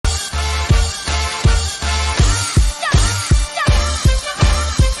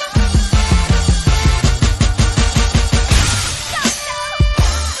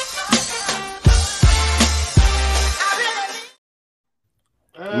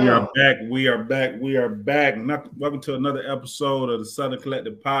We are back. We are back. We are back. Welcome to another episode of the Southern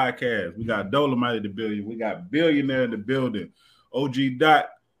Collective Podcast. We got Dolomite in the building. We got Billionaire in the building. OG Dot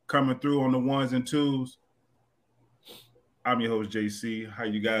coming through on the ones and twos. I'm your host, JC. How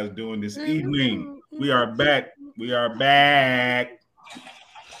you guys doing this evening? We are back. We are back.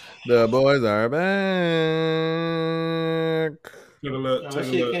 The boys are back. That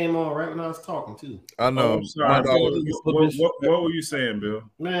shit came on right when I was talking too. I know. I'm sorry. What were you saying, Bill?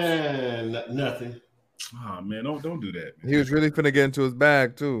 Man, nothing. Oh man, don't do that. Man. He was really finna get into his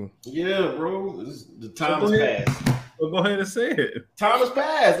bag too. Yeah, bro. The time has passed. Well, go ahead and say it. Time has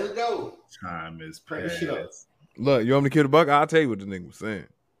passed. Let's go. Time is Crank the shit up. Look, you want me to kill the buck? I'll tell you what the nigga was saying.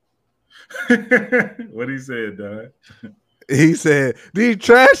 What he said, Don? He said, these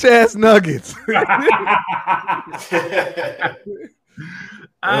trash ass nuggets. Hey,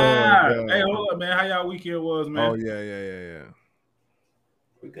 hold up, man. How y'all weekend was, man? Oh, yeah.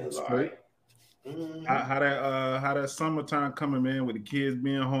 Weekend was straight. How that summertime coming, man, with the kids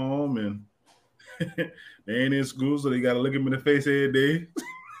being home and they ain't in school, so they gotta look them in the face every day.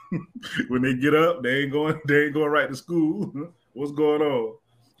 When they get up, they ain't going right to school. What's going on?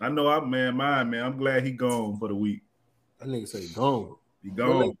 I know I'm glad he gone for the week. That nigga say gone. He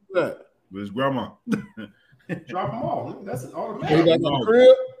gone with his grandma. Drop him off. That's an He automatic. back on the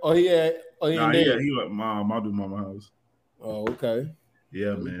crib? Or he Nah, ain't there? he like, Mom, I'll do mama house. Oh, okay.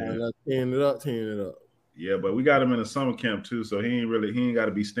 Yeah, man. Tearing it up. Yeah, but we got him in a summer camp too, so he ain't got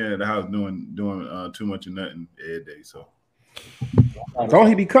to be staying at the house doing too much of nothing every day. So don't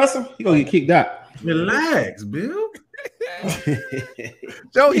he be cussing? He gonna get kicked out. Relax, Bill.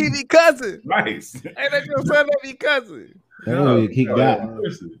 Joe, he be cussing. Nice. Hey, that's your son that be cussing. He get kicked out.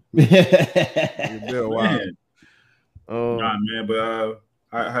 Wow. Nah, man, but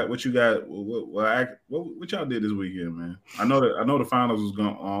what you got? What y'all did this weekend, man? I know the finals was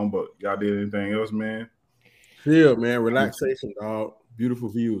going on, but y'all did anything else, man? Chill, man. Relaxation, dog. Beautiful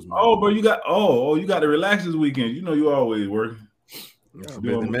views, man. Oh, but you got to relax this weekend. You know you always working. That's a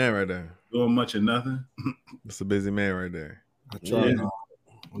busy man right there. Doing much of nothing. That's a busy man right there. I try.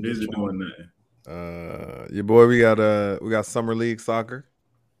 Busy doing nothing. Your boy, we got summer league soccer.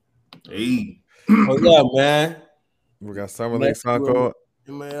 Hey. Oh yeah, man. We got summer league soccer.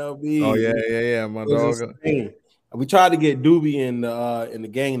 MLB. Oh yeah, my dog. We tried to get Doobie in the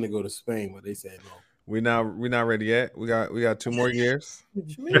gang to go to Spain, but they said no. We're not ready yet. We got 2 more years.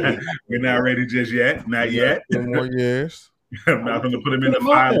 We're not ready just yet. Not yet. 2 more years. I'm not going to put him in the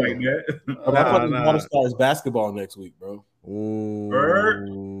fire like that. Nah. Starts basketball next week, bro. Ooh. Bird,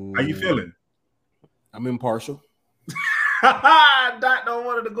 how you feeling? I'm impartial. Doc don't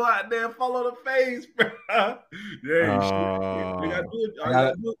want to go out there and follow the face, bro. Yeah,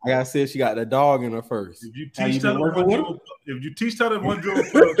 I gotta say she got the dog in her first. If you teach her that one drill,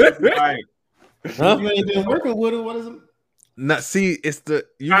 she'll be right. Huh? You ain't been working with her. What is it? Not see. It's the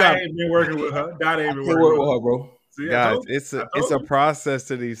I ain't been working with her. Dot ain't been working with her, bro. See, guys, it's a process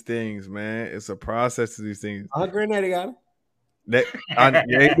to these things, man. It's a process to these things. Her granddaddy got her.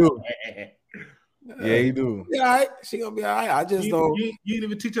 Yeah, he do. Yeah, he do. Yeah, all right. She gonna be all right. I just don't. You didn't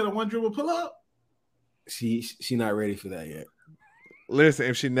even teach her the one dribble pull up. She not ready for that yet. Listen,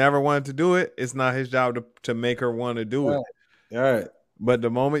 if she never wanted to do it, it's not his job to make her want to do it. All right. But the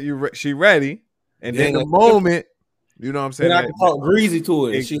moment she ready, and then the moment, you know what I'm saying? Then I can talk greasy to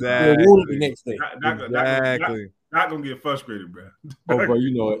it. Exactly. She will the next day. Exactly. Not gonna get frustrated, bro. Oh, bro,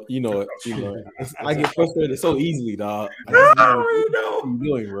 you know it. I get frustrated so easily, dog. I already know. What you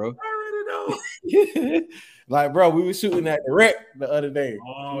doing, bro? I already know. Like, bro, we were shooting at the rec the other day.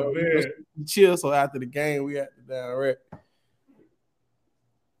 Oh, man. We chill, so after the game, we at the down rec.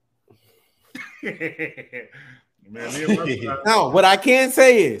 Man, now, what I can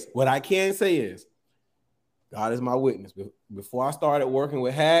say is, God is my witness. Before I started working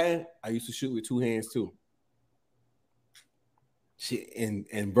with Hatton, I used to shoot with 2 hands too.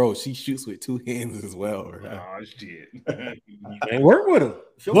 And bro, she shoots with 2 hands as well. Right? Oh shit! You can't work with him.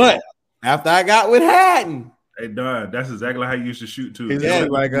 But after I got with Hatton, hey, Don, that's exactly how you used to shoot too. Yeah,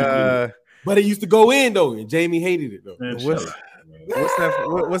 like but it used to go in though, and Jamie hated it though. Man,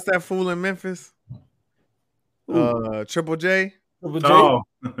 what's that fool in Memphis? Triple J. Triple J. Oh.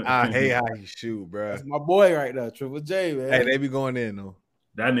 I hate how he shoot, bro. That's my boy right there, Triple J, man. Hey, they be going in though.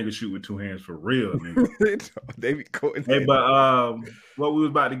 That nigga shoot with 2 hands for real, nigga. They be going Hey, in. but what we was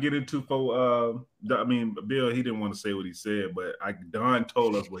about to get into for Bill, he didn't want to say what he said, but Don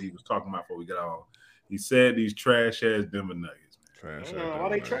told us what he was talking about before we got on. He said these trash ass Denver Nuggets. Why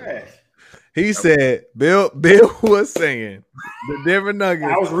they trash? He said Bill was saying the Denver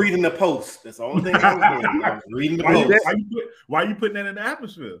Nuggets. I was reading the post. That's the only thing I was doing. I was reading the post. Why you putting that in the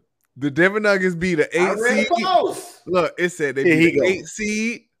atmosphere? The Denver Nuggets beat the I 8 read seed. the post. Look, it said they Here he beat the go. 8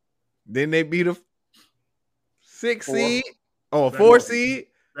 seed, then they beat a 6 Four. seed, or a 7 4 seed,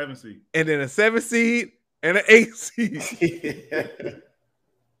 7 seed. and then a 7 seed and an 8 seed.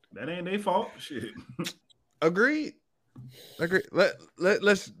 That ain't their fault. Shit. Agreed.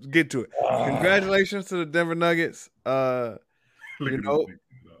 Let's get to it. Congratulations to the Denver Nuggets. Look You at know, this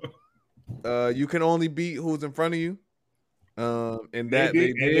thing, you can only beat who's in front of you. And They that they did.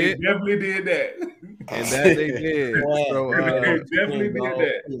 And they did. definitely did that. And that they did. So, They definitely did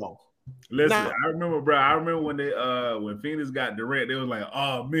that. You know, Listen, Nah. I remember when they when Phoenix got Durant, they was like,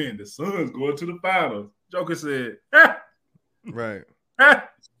 "Oh man, the Suns going to the finals." Joker said, right. man,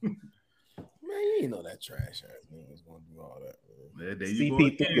 you ain't know that trash ass man was gonna do all that. Man. There you go CP3,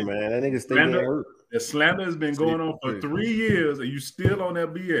 again. man. That nigga stay Slander. getting hurt. The slander has been going on for 3 years, and you still on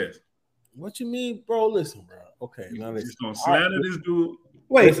that BS. What you mean, bro? Listen, bro. Okay, now You listen. just gonna slander this dude.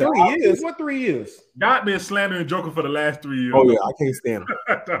 Wait, Listen, 3 years? What 3 years? Not been slandering Joker for the last 3 years. Oh yeah, I can't stand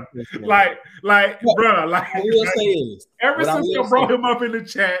him. like, What? bro, like I will say is, ever what I since will I brought say- him up in the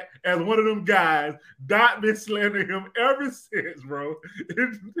chat as one of them guys, Dot been slandering him ever since, bro.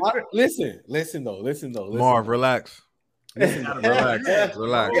 listen though. Marv, relax. Relax.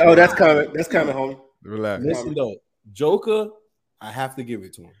 Relax. Oh, that's coming. That's coming, homie. Relax. Listen though, Joker, I have to give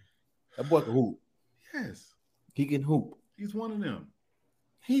it to him. That boy can hoop. Yes, He can hoop. he's one of them.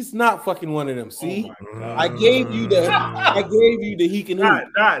 He's not fucking one of them. See, Oh my God. I gave you the he can hoop.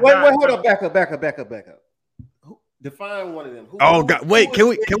 Dot, Wait, Dot, hold up. Back up. Define one of them. Oh God! Wait, can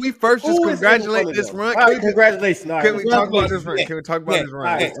we first just who is congratulate one of this them? run? All right, congratulations. All right, Can we talk about Congratulations. this run? Can we talk about Yeah. this all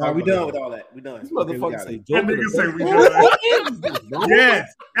run? right, we done with all that. We done. This Okay, we motherfucker got say it. That Joker. nigga say we Who done. fucking mans is this, bro?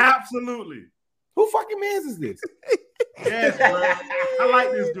 Yes, absolutely. Who fucking mans is this? Yes, bro. I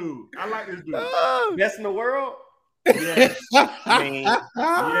like this dude. Oh, Best in the world? Yes, Man,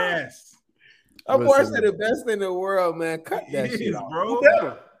 yes. That boy Listen. said the best in the world, man. Cut that He shit is, off. bro. who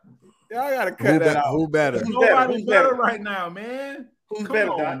better? Y'all gotta who, cut that out. who better? Who's Nobody Who's better better? right now, man. Who's Come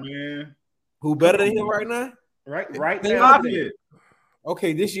better, on, Doc? man. Who better than him right now? Right They now. Stop today. it.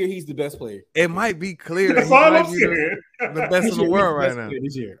 Okay, this year he's the best player. It might be clear that That's he all might I'm be saying. the best This in the year, world he's right the best now. player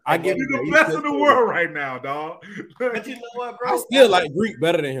this year. I get He's it. the He's best in the player. world right now, dog. But you know what, bro? I still like Greek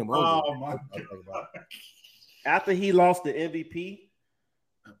better than him. Oh my God. After he lost the MVP,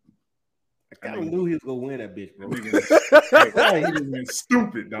 I kind of knew he was gonna win that bitch, bro. He was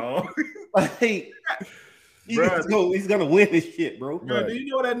stupid, dog. Like, he's gonna win this shit, bro. Bro, do you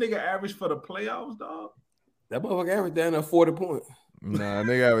know what that nigga averaged for the playoffs, dog? That motherfucker averaged down at 40 points. Nah,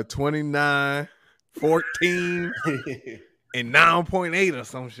 nigga have a 29, 14, and 9.8 or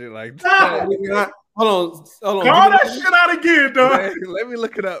some shit like that. Hold on. Call that shit out again, dog. Let me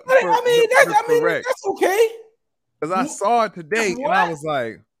look it up. That's okay. Because I saw it today and I was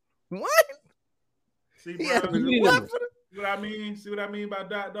like, what? See, He bro, averaged see what? what I mean? See what I mean by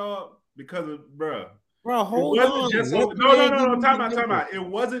that, dog? Because of, bro. Bro, It hold wasn't on. just Let no. me give Time you the out. It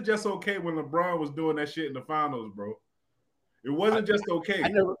wasn't just okay when LeBron was doing that shit in the finals, bro. It wasn't just okay.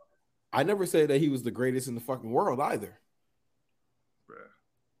 I never said that he was the greatest in the fucking world either.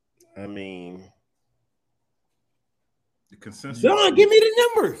 I mean, The consensus. John, give me the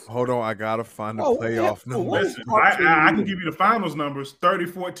numbers. Hold on, I gotta find the Oh, playoff yeah. number. What? Listen, I can give you the finals numbers: 30,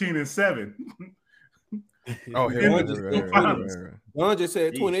 14, and 7. Oh, here, In here, the here, here, finals. here. John just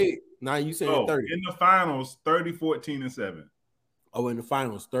said 28. Now you saying No, 30. in the finals, 30, 14, and 7. Oh, in the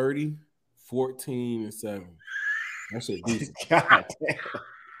finals, 30, 14, and 7. That shit decent. God damn.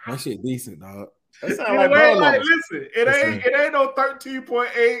 That shit decent, dog. That sound It like ain't bro like, numbers. listen, it ain't no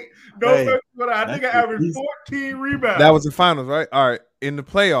 13.8, no Hey, 13. I think I that's averaged decent. 14 rebounds. That was the finals, right? All right. In the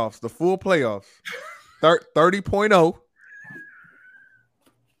playoffs, the full playoffs, 30.0,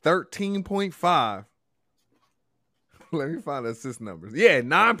 13.5. Let me find the assist numbers. Yeah,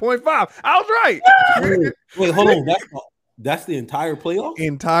 9.5. I was right. Wait, hold on. That's the entire playoff?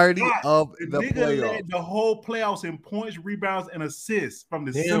 Entirety of the the nigga playoffs. led the whole playoffs in points, rebounds, and assists from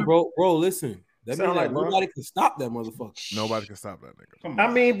the Damn, center. bro, listen. That Sound means like that bro. nobody can stop that motherfucker. Nobody can stop that nigga. Come on. I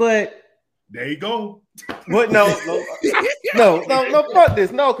mean, but There you go. what? No, fuck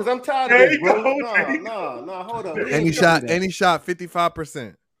this. No, because I'm tired of There this, you bro. go. There you No, hold up. And he shot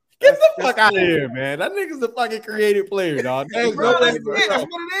 55%. Get the fuck out of here, man. That nigga's a fucking creative player, dog. There's Bro, no that's, way, bro. it. That's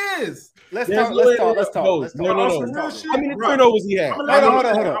what it is. Let's There's talk. no way Let's talk. no, Let's talk. no, no, Let's no. Real talk. shit. How many Bro, turnovers he had? I'm gonna let Hold you on,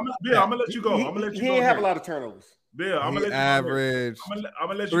 go. hold on. Bill, I'm gonna let you go. I'm gonna let you He go. ain't have a next. lot of turnovers. Bill, I'm He gonna let you go. averaged I'm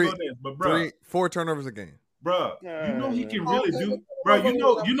gonna let you go next. But bro, 4 turnovers a game. bro. You know he can really do, bro.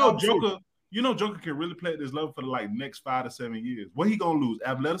 Joker. You know Joker can really play at this level for the next 5 to 7 years. What he gonna lose?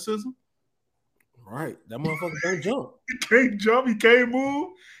 Athleticism? Right. That motherfucker don't jump. He can't jump. He can't move.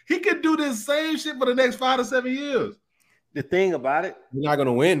 He can do this same shit for the next 5 to 7 years. The thing about it, you're not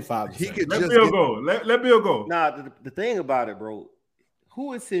gonna win 5. He could let Bill go. Let Bill go. Nah, the thing about it, bro.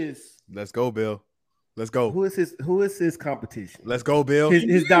 Who is his? Let's go, Bill. Let's go. Who is his competition? Let's go, Bill.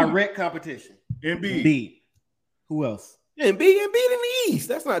 His direct competition. Embiid. Who else? Yeah, Embiid in the East.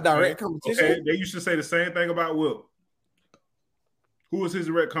 That's not direct competition. Okay, they used to say the same thing about Wilt. Who was his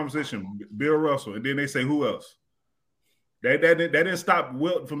direct competition? Bill Russell. And then they say who else? That didn't stop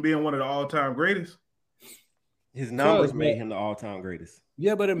Wilt from being one of the all-time greatest. His numbers made him the all-time greatest.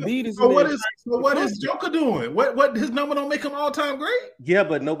 Yeah, but Embiid is. So what is Joker doing? What his number don't make him all-time great? Yeah,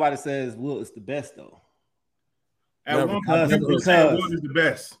 but nobody says Wilt is the best though. At one point, they were saying Wilt is the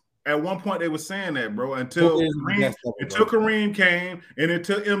best. At one point, they were saying that, bro. Until Kareem came and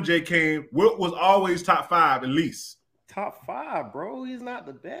until MJ came, Wilt was always top 5 at least. Top 5, bro. He's not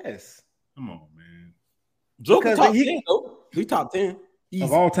the best. Come on, man. Joker top 10, though. He top 10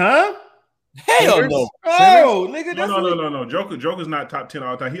 of all time. Hell no. Oh, nigga. No. Joker's not top 10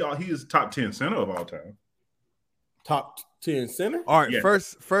 all time. He is top 10 center of all time. Top 10 center. All right,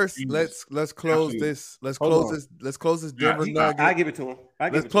 first, let's close this. Let's close this Denver Nugget. I give it to him.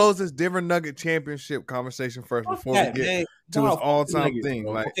 Let's close this Denver Nugget championship conversation first before we get to his all-time thing.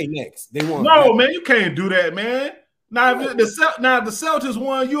 Okay, next they won. No, man, you can't do that, man. Now, if the Celtics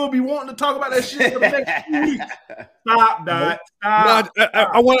won, you'll be wanting to talk about that shit for the next 2 weeks. Stop, Dot. Stop. No,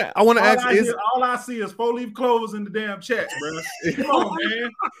 I want to ask: all I see is 4-leaf clovers in the damn chat, bro. Come on, man.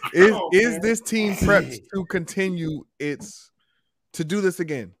 Is this team prepped to continue to do this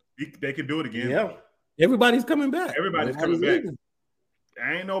again? They can do it again. Yeah, everybody's coming back. Everybody's coming back.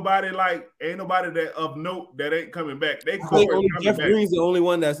 Ain't nobody that of note that ain't coming back. Jeff Green's the only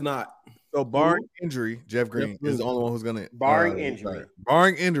one that's not. So barring injury, Jeff Green is the only one who's gonna. Barring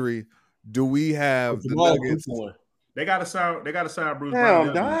injury, do we have the Nuggets? They got to sign Bruce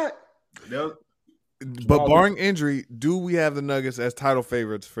Brown. But barring injury, do we have the Nuggets as title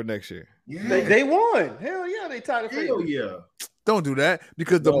favorites for next year? Yeah, they won. Hell yeah, they title favorites. Yeah. Don't do that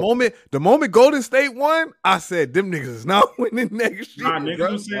because the moment Golden State won, I said them niggas is not winning next year.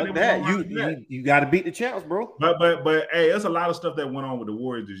 You got to beat the champs, bro. But hey, there's a lot of stuff that went on with the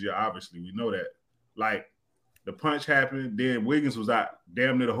Warriors this year. Obviously, we know that. Like the punch happened, then Wiggins was out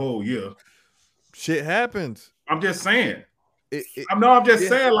damn near the whole year. Shit happens. I'm just saying. I'm just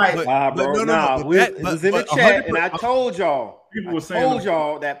saying. Like, it was in the chat, and I told y'all.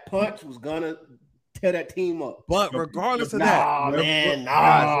 Y'all that punch was gonna tear that team up. But regardless of regardless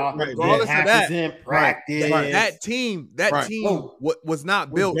of that, in practice, that team was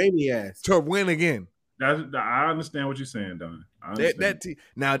not built to win again. I understand what you're saying, Don. That team.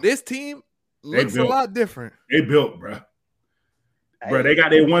 Now this team looks a lot different. They built, bro. Bro, they got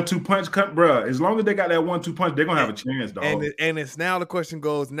their 1-2 punch cut, bro. As long as they got that 1-2 punch, they're gonna have a chance, dog. And it's now the question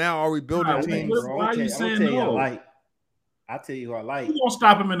goes: now are we building teams? Why are you saying no? I'll tell you who I like. Who's gonna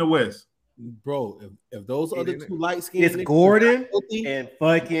stop him in the West? Bro, if those other two light skins, it's Gordon and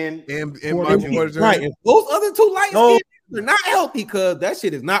fucking and right. If those other two light skins are not healthy, because that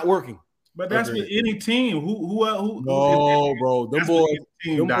shit is not working. But that's with any team. Who? No, bro. Them boys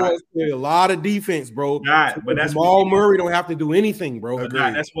play a lot of defense, bro. But that's Jamal Murray don't have to do anything, bro.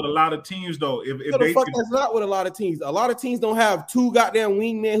 That's what a lot of teams though. That's not what a lot of teams. A lot of teams don't have two goddamn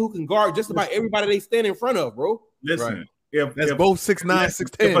wingmen who can guard just about everybody they stand in front of, bro. Listen. That's both 6'9",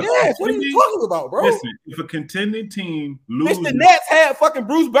 6'10". Yes, what are you talking about, bro? Listen, if a contending team loses, the Nets had fucking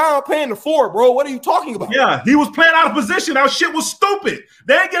Bruce Brown playing the 4, bro. What are you talking about? Yeah, he was playing out of position. Our shit was stupid.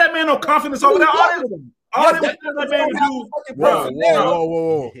 They didn't get that man no confidence over there. All that man to do.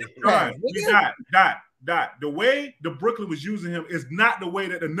 Whoa. Dot. The way the Brooklyn was using him is not the way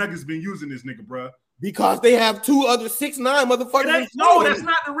that the Nuggets been using this nigga, bro. Because they have two other 6'9" motherfuckers. No, that's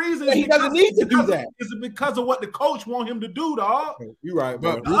not the reason. He doesn't need to do that. It's because of what the coach want him to do, dog. You're right,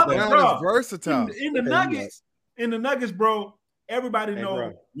 bro. Brown is versatile. In the Nuggets, bro, everybody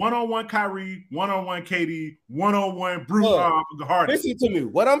know one-on-one Kyrie, one-on-one KD, one-on-one Bruce Harden. Listen to me.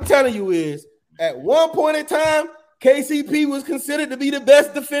 What I'm telling you is, at one point in time, KCP was considered to be the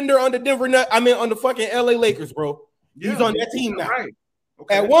best defender on the on the fucking LA Lakers, bro. He's on that team now. Right.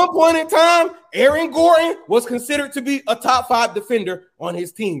 Okay. At one point in time, Aaron Gordon was considered to be a top 5 defender on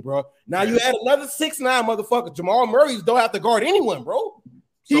his team, bro. Now you add another 6'9" motherfucker. Jamal Murray don't have to guard anyone, bro.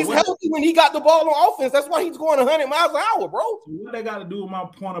 He's healthy when he got the ball on offense. That's why he's going 100 miles an hour, bro. So what they got to do with my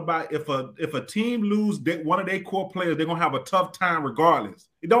point about if a team lose one of their core players, they're gonna have a tough time regardless.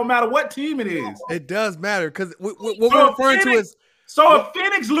 It don't matter what team it is. It does matter because what we're referring to is. So if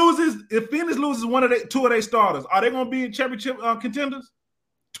Phoenix loses two of their starters, are they going to be in championship contenders?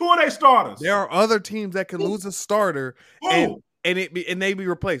 Two of their starters. There are other teams that can lose a starter and they be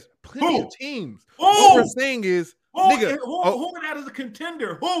replaced. Plenty of teams. What we're saying is, who that is a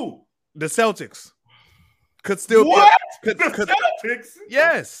contender? Who? The Celtics could still the Celtics?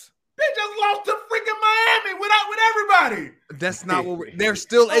 Yes. They just lost to freaking Miami with everybody. That's not what they're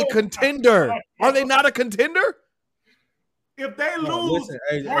still a contender. Are they not a contender? If they lose,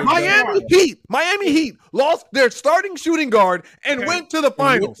 Miami Heat lost their starting shooting guard and went to the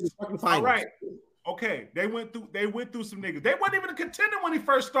finals. All right. Okay, they went through some niggas. They weren't even a contender when he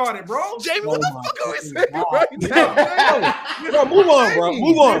first started, bro. Jamie, what the fuck are we saying right now? Bro, move on, bro.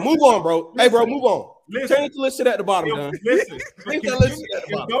 Move on, bro. Hey, bro, move on. Change the list at the bottom, man. Listen,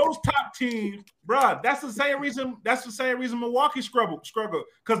 if those top teams, bro, that's the same reason. That's the same reason Milwaukee struggled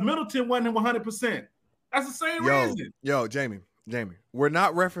because Middleton wasn't 100%. That's the same reason. Yo, Jamie, we're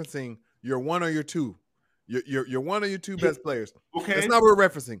not referencing your one or your two. Your one or your two best players. Okay. That's not what we're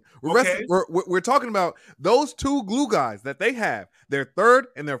referencing. We're talking about those two glue guys that they have. Their third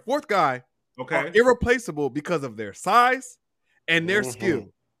and their fourth guy are irreplaceable because of their size and their skill.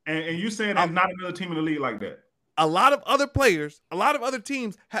 And you saying there's not another team in the league like that? A lot of other players, a lot of other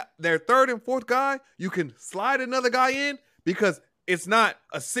teams, their third and fourth guy, you can slide another guy in because it's not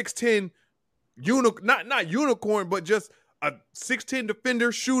a 6'10", not unicorn, but just a 6'10"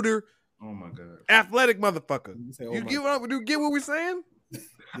 defender, shooter. Oh my God! Athletic motherfucker. You get what we're saying?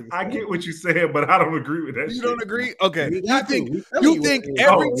 I get what you're saying, but I don't agree with that. You don't agree? Okay. You think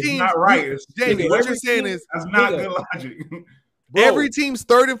every team? Not right, Jamie. What you're saying is that's not good logic. Bro, every team's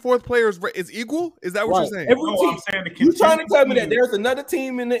third and fourth players is equal. Is that what you're saying? I'm saying you trying to tell me that there's another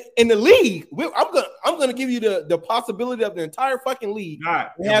team in the league? I'm gonna give you the possibility of the entire fucking league.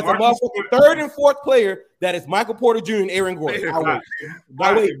 It has a motherfucking third and fourth player that is Michael Porter Jr. and Aaron Gordon.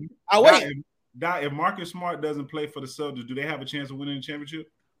 I wait. If Marcus Smart doesn't play for the Celtics, do they have a chance of winning the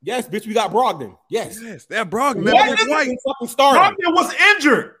championship? Yes, bitch. We got Brogdon. Yes, they have Brogdon. Brogdon was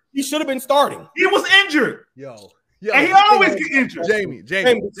injured. He should have been starting. He was injured. Yo, and he always get injured. Jamie.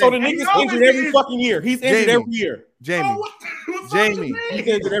 So the nigga's injured every fucking year. He's injured every year. Jamie. He's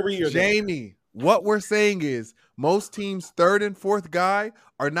injured every year. Jamie, what we're saying is most teams' third and fourth guy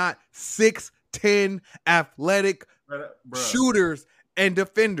are not 6'10" athletic shooters and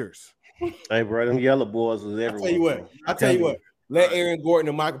defenders. Hey, bro, them yellow boys was everywhere. I tell you what. Let Aaron Gordon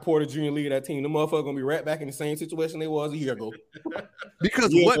and Michael Porter Jr. lead that team. The motherfucker gonna be right back in the same situation they was a year ago.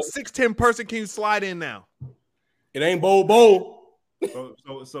 Because what 6'10" person can you slide in now? It ain't Bo.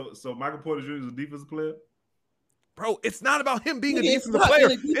 So Michael Porter Jr. is a defensive player? Bro, it's not about him being a defensive player.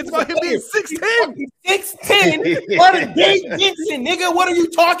 It's about him being 6'10". 6'10". What a Gabe Vincent, nigga. What are you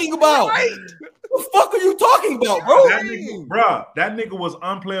talking about? Right. What the fuck are you talking about, bro? That nigga was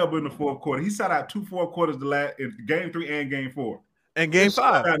unplayable in the fourth quarter. He sat out 2 fourth quarters in game 3 and game 4. And game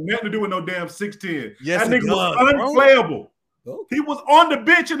 5. Got nothing to do with no damn 6'10". Yes, that nigga was unplayable. Bro. He was on the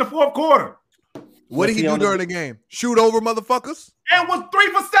bench in the fourth quarter. What did he do during the game? Shoot over motherfuckers? And was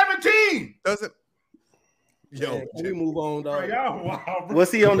 3 for 17. Does it? Yo, can we move on, dog? Bro, was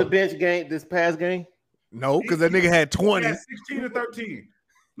he on the bench this past game? No, because that nigga had 20. He had 16 to 13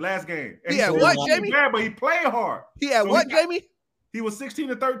 last game. And he had what, Jamie? Bad, but he played hard. He had what, Jamie? He was 16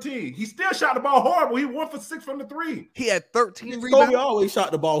 to 13. He still shot the ball horrible. He 1 for 6 from the 3. He had 13 rebounds. Kobe always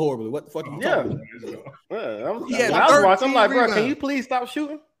shot the ball horribly. What the fuck are you talking about? I was watching. I'm like, bro, can you please stop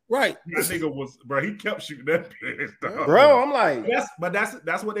shooting? Right. That nigga was, bro. He kept shooting that bitch, bro. I'm like,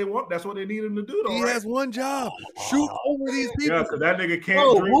 that's what they want. That's what they need him to do, though. He has one job: shoot over these people. Yeah, because that nigga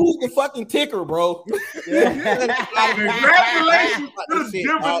can't. Bro, who's the fucking ticker, bro? Congratulations to the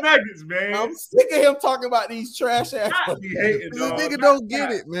Denver Nuggets, man. I'm sick of him talking about these trash ass. This nigga don't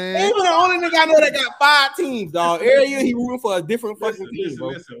get it, man. Even the only nigga I know that got 5 teams, dog. Every year he rooting for a different fucking team,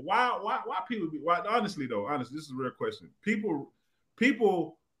 bro. Listen. Why people? Honestly, this is a real question. People.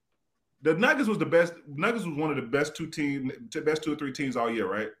 The Nuggets was the best. Nuggets was one of the best 2 or 3 teams all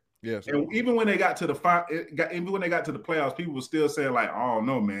year, right? Yes. And even when they got to the playoffs, people were still saying like, "Oh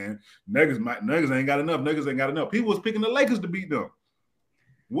no, man, Nuggets ain't got enough. Nuggets ain't got enough." People was picking the Lakers to beat them.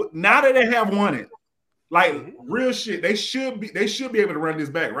 Now that they have won it, like real shit, they should be able to run this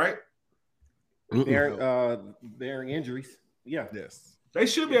back, right? Bearing injuries, yeah. Yes. They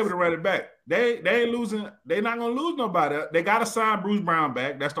should be able to run it back. They ain't losing. They're not gonna lose nobody. They gotta sign Bruce Brown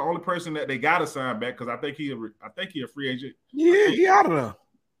back. That's the only person that they gotta sign back because I think he a free agent. Yeah, he out of there.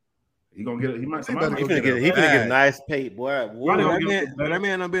 He gonna get it. He might. He finna get a nice pay, boy. That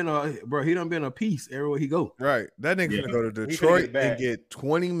man done been he done been a piece everywhere he go. Right. That nigga finna go to Detroit and get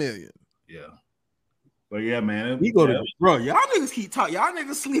 $20 million. Yeah. But yeah, man. He go to bro. Y'all niggas keep talking. Y'all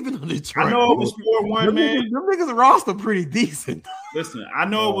niggas sleeping on Detroit. I know it was 4-1, man. Them niggas roster pretty decent. Listen, I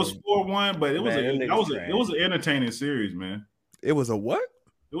know it was 4-1, but it was an entertaining series, man. It was a what?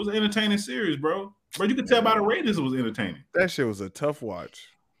 It was an entertaining series, bro. Bro, you could tell by the ratings it was entertaining. That shit was a tough watch.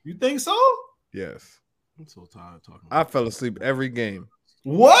 You think so? Yes. I'm so tired of talking. I fell asleep every game.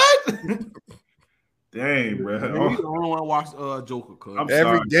 What? Dang, bro. I don't want to watch Joker.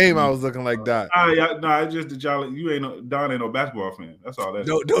 Every game I was looking like Dot. No, it's just that y'all. Don ain't no basketball fan. That's all that.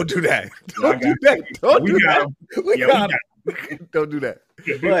 Don't do that. Don't do that. Don't do that. We got him. Don't do that.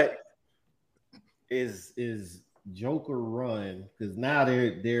 But is Joker run, because now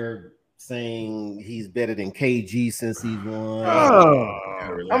they're saying he's better than KG since he's won.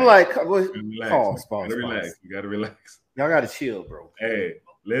 I'm like, pause. Relax. You gotta relax. Y'all gotta chill, bro. Hey,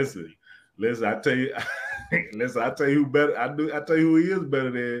 listen. I tell you, I tell you who better. I tell you who he is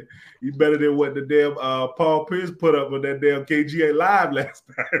better than. He's better than what the damn Paul Pierce put up with that damn KGA live last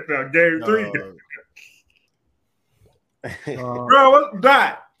night. Game 3. Bro, what's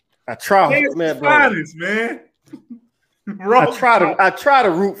that? I try, man, bro. Finest, man. I try to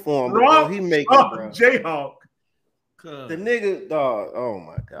root for him, bro. He make it, bro. Jayhawk. The nigga, dog. Oh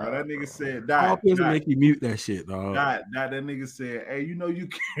my god. Bro, that nigga said, "Dog." Make you mute that shit, dog. That nigga said, "Hey, you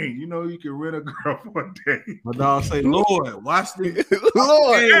can rent a girl for a day." My dog say, "Lord, watch the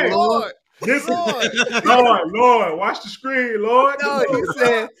Lord, Lord, watch the screen, Lord." No, he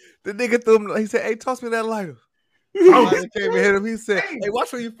said the nigga threw him. He said, "Hey, toss me that lighter." Came and hit him. He said, "Hey,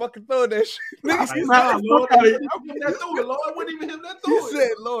 watch where you fucking throw that shit." Nigga, he said, "Lord, that threw it, Lord. It wasn't even him that threw it." He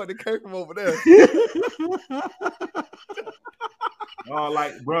said, "Lord, it came from over there."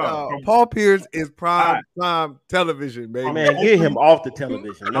 Paul Pierce is prime television, baby. Man, get him off the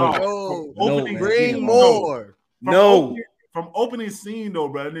television. No, bring more. From opening scene though,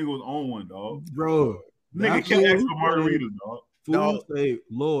 bro. That nigga was on one, dog. Bro, nigga can't ask for margarita, dog. Fool say,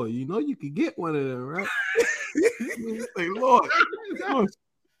 "Lord, you know you could get one of them, right?" Say, "Lord,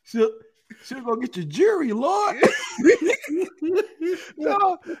 she'll go get your jury, Lord."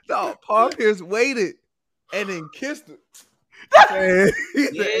 No, Paul Pierce waited and then kissed her. Yeah,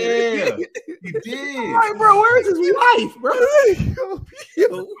 he did. Right, bro, where is his wife, bro?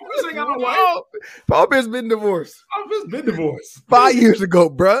 Paul Pierce been divorced. 5 years ago,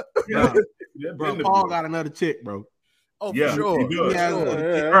 bro. Yeah, bro. Paul got another chick, bro. Oh, for sure.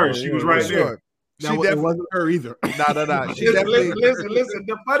 She was right there. It wasn't her either. Nah. She definitely listen.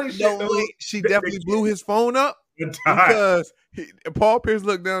 The funny shit. She definitely blew his phone up because Paul Pierce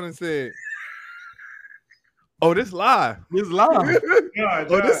looked down and said, "Oh, this live. This live.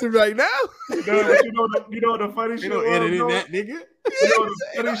 This is right now." You know the funny shit. Edit in that nigga. You know the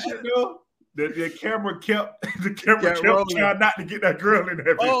funny shit though. The camera kept trying not to get that girl in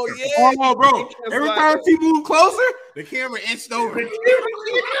there. Oh yeah, bro. Every time she moved closer, the camera inched over.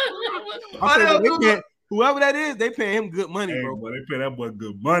 Whoever that is, they pay him good money, bro. They pay that boy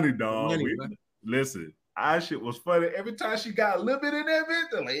good money, dog. Listen, our shit was funny. Every time she got a little bit in that bitch,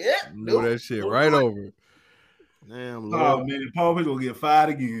 they're like, blew that shit right over. Damn, Lord. Oh man, Paul Pierce gonna get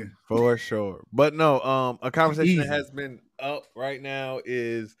fired again for sure. But no, a conversation that has been up right now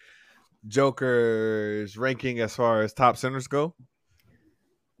is Joker's ranking as far as top centers go.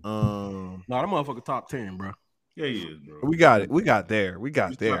 No, that motherfucker top 10, bro. Yeah, he is, bro. We got it. We got there.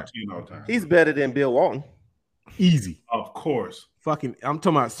 He's better than Bill Walton. Easy. Of course. Fucking, I'm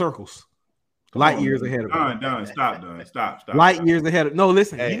talking about circles. Light years ahead of him. Stop. Light years ahead of. No,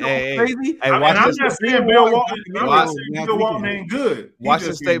 listen. Crazy? I'm just saying Bill Walton ain't good. Watch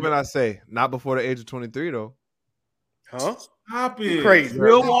the statement I say. Not before the age of 23, though. Huh? Stop it. Crazy.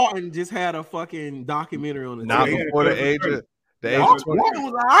 Bill Walton just had a fucking documentary on the not before the age of 20. Walton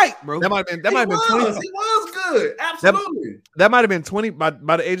was all right, bro. That might have been 20. He was good. Absolutely. That might have been 20. By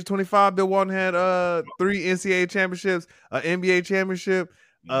the age of 25, Bill Walton had 3 NCAA championships, an NBA championship,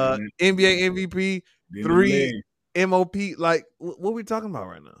 NBA MVP, 3 MOP. Like, what are we talking about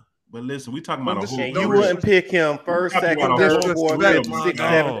right now? But listen, we talking about a whole. You wouldn't pick him first, second, third, fourth, fifth, sixth,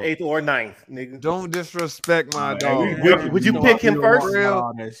 seventh, eighth, or ninth, nigga. Don't disrespect my dog. Would you pick him first?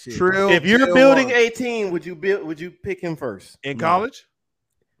 Trill. If you're building a team, would you pick him first in college?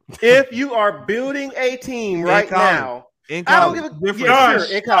 If you are building a team right now, in college, I don't give a sure,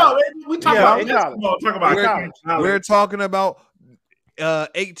 in college. We talk about college. We're talking about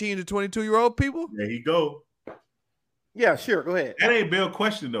 18 to 22-year-old people. There you go. Yeah, sure. Go ahead. That ain't Bill's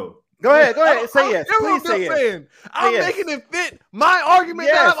question though. Go ahead. Say yes. Please say yes. Saying. I'm making it fit my argument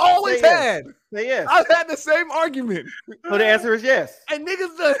that I've always had. Say yes. I've had the same argument. So the answer is yes. And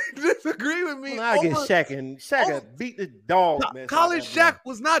niggas disagree with me. I get Shaq beat the dog. Man. College Shaq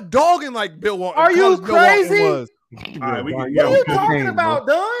was not dogging like Bill Walton. Are you crazy? All right, what are you talking about,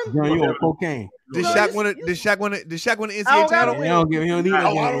 Don? You on cocaine. Did Shaq win the NCAA title? He don't need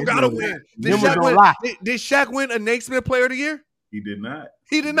I don't gotta win. Did Shaq win a Naismith Player of the Year? He did not.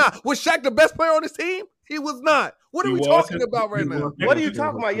 He did not. Was Shaq the best player on his team? He was not. What are we talking about right now? What are you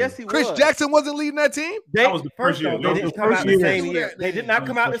talking about? Yes, he was. Chris Jackson wasn't leading that team? That was the first year. They didn't come out the same year. They did not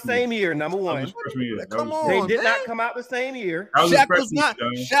come out the same year, number one. Come on, they did not come out the same year.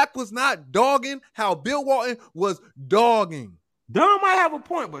 Shaq was not dogging how Bill Walton was dogging. Don might have a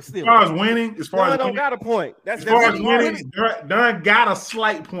point, but still. As far as winning, Don don't got a point. As far as winning, Don got a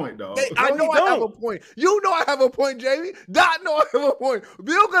slight point, though. I know I have a point. You know I have a point, Jamie. Dot know I have a point.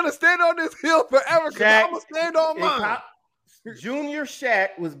 Bill gonna stand on this hill forever because I'm gonna stand on mine. Junior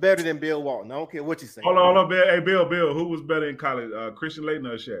Shaq was better than Bill Walton. I don't care what you say. Hold on, Bill. Hey, Bill, who was better in college? Christian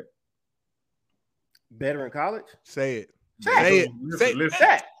Laettner or Shaq? Better in college? Say it. Shaq. Say it. Listen.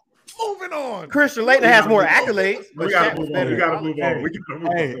 Shaq. Moving on. Christian Laettner has more accolades. We gotta move on.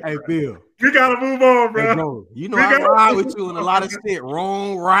 Hey, Bill. We gotta move on, bro. Hey, bro. You know I ride with you in a lot of shit.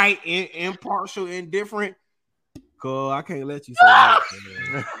 Wrong, right, impartial, indifferent. Cause I can't let you say that.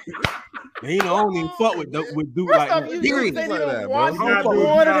 Man, you know, I don't even fuck with dude like that.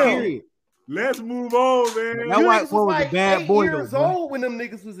 Let's move on, man. That white boy was a bad boy. Years old when them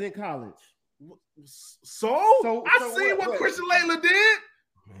niggas was in college. So I see what Christian Laettner did.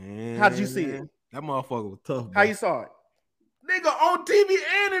 Man, how did you see it? That motherfucker was tough. How you saw it? Nigga, on TV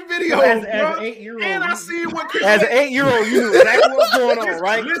and in video. As an 8-year-old. And I see what Christian as an 8-year-old, you knew exactly what's going on,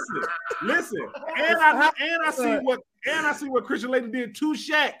 right? Listen. And I see what Christian Laettner did to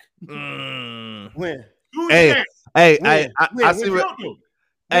Shaq. When? I see what.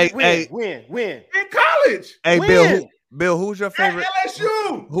 When? In college. Hey, Bill, who's your favorite? At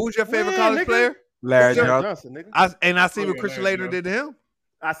LSU. Who's your favorite college player? Larry Johnson. I see what Christian Laettner did to him.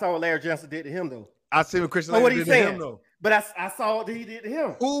 I saw what Larry Johnson did to him, though. I see what Christian Laettner did to him, though. But I saw what he did to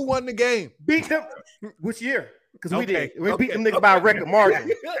him. Who won the game? Beat them. Which year? Because we did. We beat them niggas by a record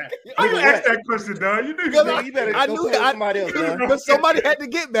margin. How you ask that question, dog? You better go play with somebody else, man. Because somebody had to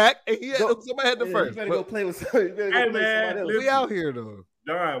get back, and somebody had to first. You better go play with somebody. Hey, man, we out here, though.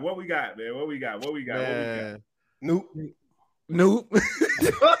 All right, what we got, man? What we got? Nope.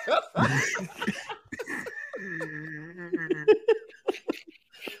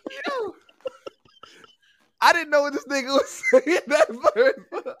 I didn't know what this nigga was saying that first.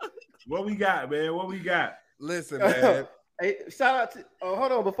 What we got, man? What we got? Listen, man. Hey, shout out to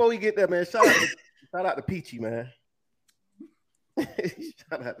hold on before we get there, man. Shout out to Peachy, man.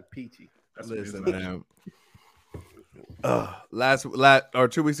 Shout out to Peachy. Listen, man.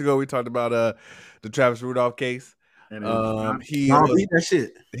 2 weeks ago we talked about the Travis Rudolph case.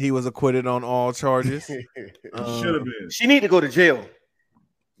 He was acquitted on all charges. Should have been. She need to go to jail.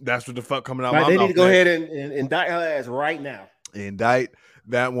 That's what the fuck coming out. Right, they need to go ahead and indict her ass right now. Indict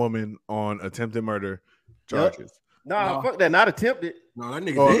that woman on attempted murder charges. No, fuck that. Not attempted. No, that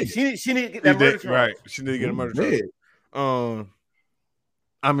nigga did. She need to get that murder charge. Right. She need to get a murder charge.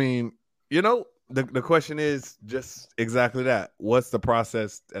 I mean, you know, the question is just exactly that. What's the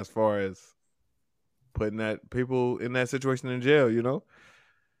process as far as putting that people in that situation in jail, you know?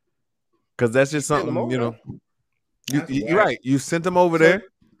 Because that's just something, you know. You're right. You sent them over there,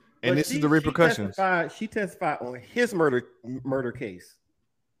 and this is the repercussions. She testified on his murder case.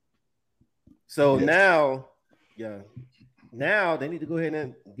 So now they need to go ahead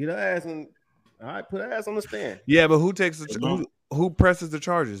and get her ass and put her ass on the stand. Yeah, but who takes who presses the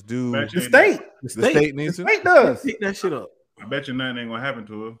charges? The state. The state needs to. The state does. Pick that shit up. I bet you nothing ain't gonna happen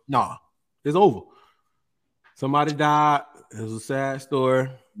to her. Nah, it's over. Somebody died. It was a sad story.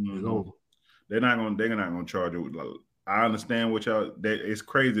 It's over. They're not gonna charge it. I understand what y'all. It's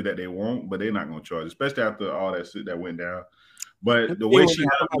crazy that they won't, but they're not gonna charge, especially after all that shit that went down. But the way she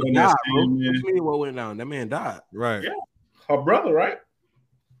died, what went down? That man died. Right. Yeah. Her brother, right?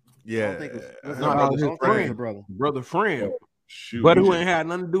 Yeah. Brother friend. Shoot, but who ain't had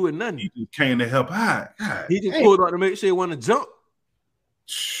nothing to do with nothing. He just came to help out. He just pulled out to make sure he want to jump.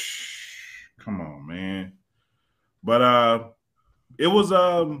 Come on, man. But it was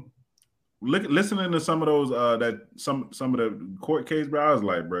listening to some of those some of the court case, bro. I was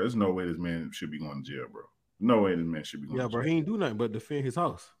like, bro, there's no way this man should be going to jail, bro. No way this man should be going to jail. Bro, he ain't do nothing but defend his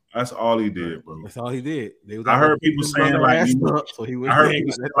house. That's all he did, bro. That's all he did. I heard people saying like, he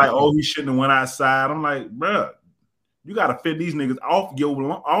shouldn't have went outside. I'm like, bro, You got to fit these niggas off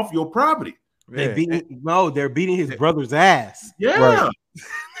your property. They're beating his brother's ass. Yeah. Right.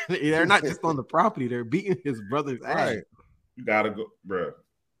 They're not just on the property, they're beating his brother's ass. You gotta go, bro.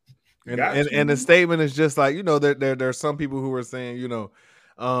 And the statement is just like, there are some people who are saying,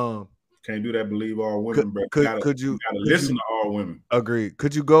 can't do that. Believe all women, bro. Could you listen to all women? Agreed.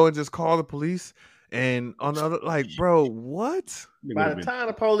 Could you go and just call the police? And on the other, like, bro, what? By the time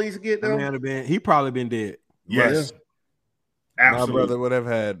the police get there, he probably been dead. Yes. Right. My brother would have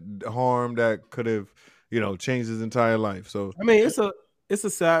had harm that could have, changed his entire life. So I mean, it's a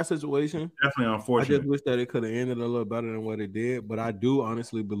sad situation. Definitely unfortunate. I just wish that it could have ended a little better than what it did. But I do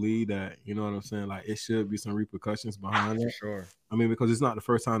honestly believe that, you know what I'm saying? Like, it should be some repercussions behind it. Sure. I mean, because it's not the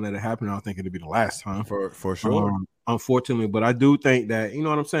first time that it happened. I don't think it'll be the last time. For sure. Unfortunately. But I do think that, you know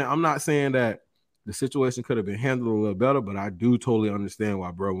what I'm saying? I'm not saying that the situation could have been handled a little better, but I do totally understand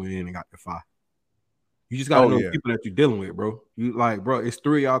why bro went in and got the fire. You just gotta know the people that you're dealing with, bro. You like, bro, it's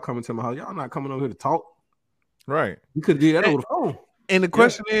 3 of y'all coming to my house. Y'all not coming over here to talk. Right. You could do that over the phone. And the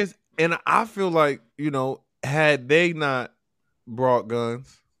question is, and I feel like, had they not brought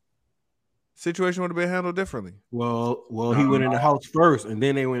guns, situation would have been handled differently. Well, he went in the house first, and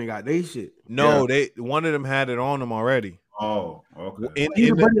then they went and got their shit. No, one of them had it on them already. Oh, okay. He's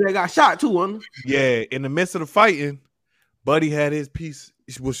the buddy that got shot too, wasn't he? Yeah, in the midst of the fighting, Buddy had his piece,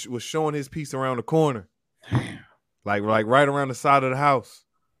 was showing his piece around the corner. Damn. Like right around the side of the house.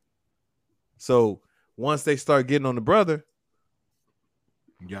 So once they start getting on the brother,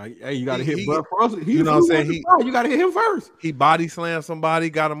 you gotta hit brother first. You know what I'm saying? You gotta hit him first. He body slammed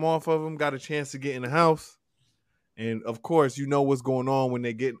somebody, got him off of him, got a chance to get in the house. And of course, you know what's going on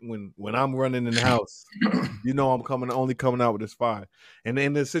when I'm running in the house. I'm only coming out with this fire. And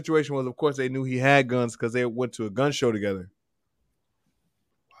then the situation was, of course, they knew he had guns because they went to a gun show together.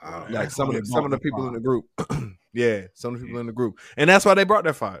 Wow. Like some of the people in the group. Yeah, some of the people in the group. And that's why they brought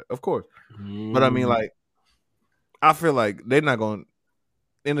that fire, of course. But I mean, like, I feel like they're not going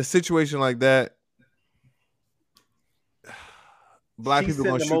in a situation like that. Black people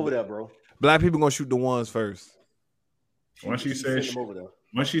gonna shoot over there, bro. Black people gonna shoot the ones first. Once she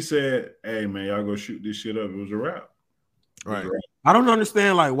said, "Hey man, y'all go shoot this shit up," it was a wrap. Right. I don't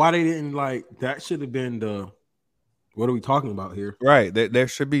understand like why they didn't like that. Should have been the. What are we talking about here? Right. There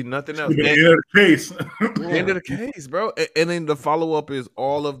should be nothing else. End of the case. End of the case, bro. And then the follow up is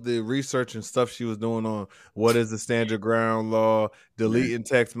all of the research and stuff she was doing on what is the stand your ground law, deleting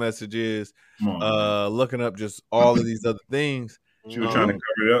text messages, looking up just all of these other things. She was trying to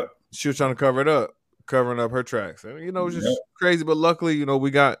cover it up. She was trying to cover it up, covering up her tracks. And, it's just crazy. But luckily, we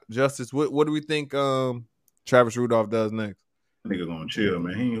got justice. What do we think Travis Rudolph does next? Nigga gonna chill,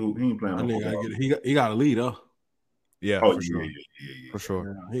 man. He ain't playing no football. He got a lead, huh? Yeah, for sure. Yeah. For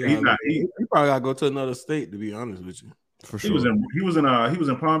sure. He probably gotta go to another state, to be honest with you. For sure. He was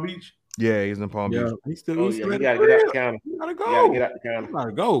in Palm Beach. Yeah, he's in Palm Beach. He gotta get out the county. You gotta go.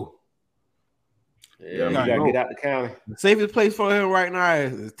 Yeah, you gotta get out the county. The safest place for him right now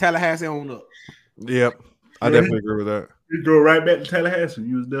is Tallahassee on up. Yep. I definitely agree with that. You go right back to Tallahassee.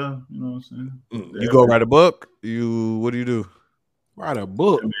 You was done. You know what I'm saying? You go write a book. What do you do? Write a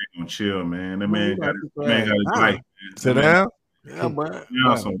book. That man gonna chill, man. That man got his life. Sit down. Yeah, but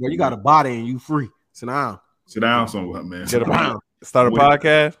you got a body and you free. Sit down. Sit down somewhere, man. Sit down. Start a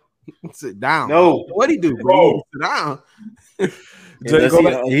podcast. Sit down. No. What'd he do, bro? Sit down.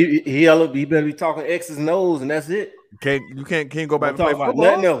 He better be talking X's and O's, and that's it. You can't go back and play about football.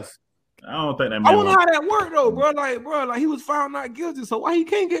 Nothing else. I don't think that man. I wonder how that worked though, bro. Like he was found not guilty, so why he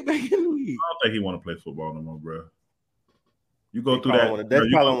can't get back in the league? I don't think he want to play football no more, bro. You go through that. They probably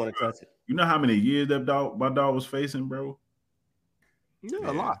don't want to touch it. You know how many years my dog was facing, bro? Yeah,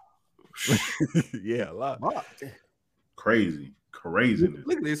 a lot. Yeah, a lot. Crazy.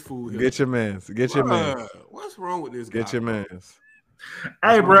 Look at this fool here. Get your mans. What's wrong with this guy? Get your mans.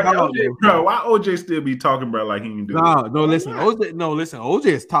 Hey, bro, why OJ still be talking about like he can do? No, listen, OJ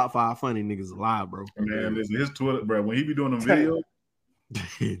is top 5 funny niggas alive, bro. Man, listen, his Twitter, bro, when he be doing them videos,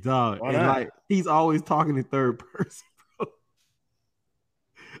 dog, and like he's always talking in third person, bro.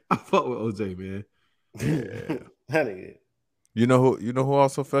 I fuck with OJ, man. Yeah. You know who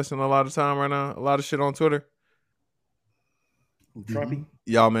also fessing a lot of time right now? A lot of shit on Twitter. Trumpy?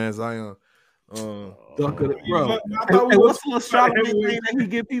 Y'all, man, Zion. Bro. Hey, what's the little shot that he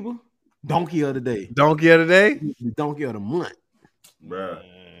give people? Donkey of the day. Donkey of the day? Donkey of the month. Bro.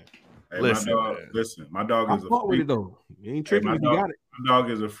 Hey, listen, my dog is a freak. With it, though. You ain't tripping if you got it. My dog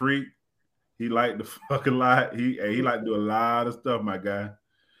is a freak. He like to fucking lot. He like to do a lot of stuff, my guy.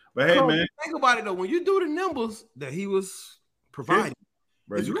 But hey, man. Think about it, though. When you do the numbers that he was providing,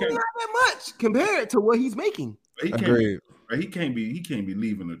 bro, it's really not that much compared to what he's making. He can't be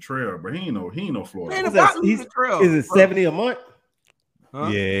leaving the trail, but he ain't no Florida. Is it 70 a month? Huh?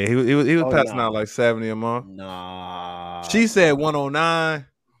 Yeah, he was passing out like 70 a month. Nah. She said 109.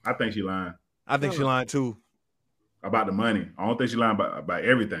 I think she lying. I think she lying too. About the money. I don't think she lying about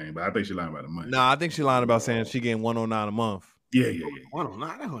everything, but I think she lying about the money. Nah, I think she lying about saying she getting 109 a month. Yeah.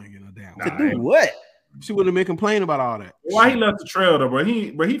 109, that ain't getting no damn. To do what? She wouldn't have been complaining about all that. Why he left the trail though, bro?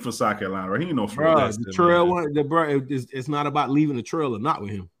 He from South Carolina, right? He ain't no Florida. The trail one, it's not about leaving the trail or not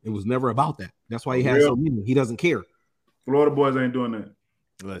with him. It was never about that. That's why he has so many. He doesn't care. Florida boys ain't doing that.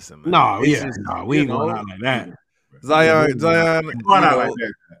 Listen, man. No, we ain't going out like that. Zion, going out like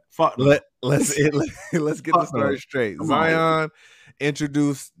that. Fuck. Let's get the story straight. Zion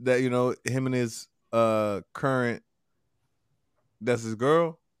introduced that him and his current, that's his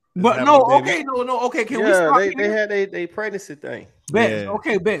girl. But no, okay. Can we stop? They had they pregnancy thing. Bex,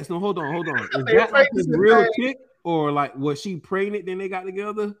 okay, Bex. No, hold on. Is that like his real chick, or like was she pregnant? Then they got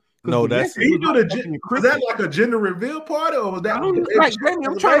together. No, was that like a gender reveal party, or was that? I'm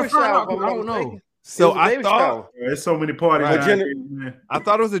trying to find out. I don't know. So I thought there's so many parties. Right. I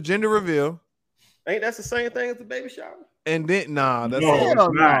thought it was a gender reveal. Ain't that the same thing as the baby shower? And then that's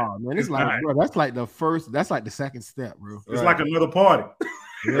man. It's like, bro, that's like the first. That's like the second step, bro. It's like another party.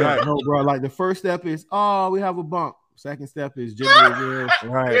 Right. No, bro. Like the first step is, we have a bump. Second step is gender reveal.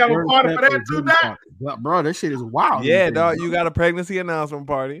 Right. We have a party for that too, Doc. Bro, that shit is wild. Yeah, dog. You got a pregnancy announcement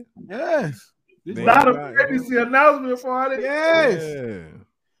party. Yes. It's not a pregnancy announcement party. Yes. Yeah.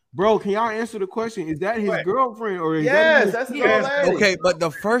 Bro, can y'all answer the question? Is that his girlfriend or is that that's his old lady? Okay, but the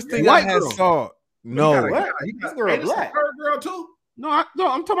first thing I had saw, no, this girl black. Her girl too. No, I'm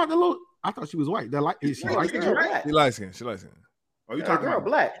talking about the little. I thought she was white. She light skin. She light skin. Oh, you talking about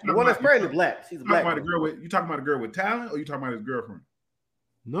black? The one that's pregnant black. She's black. You talking about a girl with talent, or you talking about his girlfriend?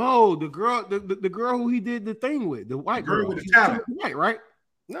 No, the girl, the girl who he did the thing with, the white girl with the talent, white, right?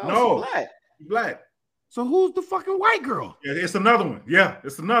 No, she's black. So who's the fucking white girl? Yeah, it's another one. Yeah,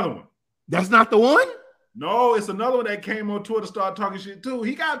 it's another one. That's not the one? No, it's another one that came on Twitter, started talking shit too.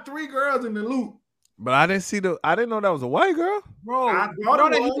 He got 3 girls in the loop. But I didn't know that was a white girl. Bro, I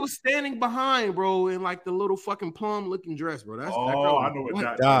thought that he was standing behind, bro, in like the little fucking plum looking dress, bro. That's that girl. I know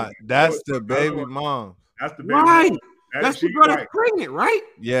what that's the baby mom. That's the baby right. mom. That's the girl that's pregnant, right?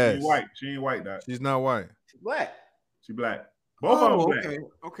 Yes. She ain't white, Doc. She's not white. She's black. She black. Both of them black.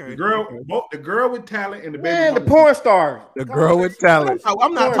 Okay. The girl with talent and the baby. Man, the porn star. The girl with talent.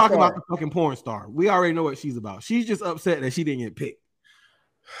 I'm not talking about the fucking porn star. We already know what she's about. She's just upset that she didn't get picked.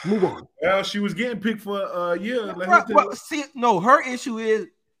 Move on. Well, she was getting picked for a year. Her issue is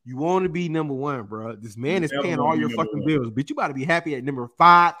you want to be number one, bro. This man is paying all your fucking bills, but you got to be happy at number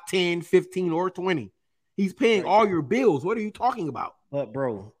 5, 10, 15, or 20. He's paying all your bills. What are you talking about? But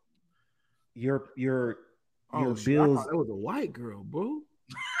bro, your bills. I thought that was a white girl, bro.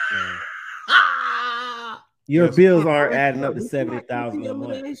 Your bills aren't adding up to 70,000 a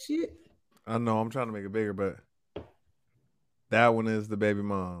month. I know. I'm trying to make it bigger, but that one is the baby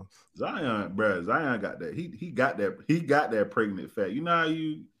mom's. Zion got that. He got that pregnant fat. You know how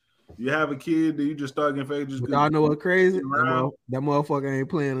you have a kid that you just start getting fat. Just y'all know what crazy? That motherfucker ain't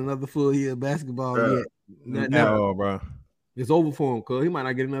playing another full year of basketball yet. No, bro. It's over for him, cuz he might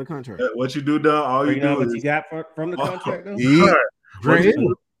not get another contract. What you do, dog? All you do is you got from the contract, though?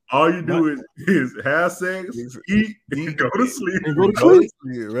 All you do is have sex, eat, and go to sleep. And go to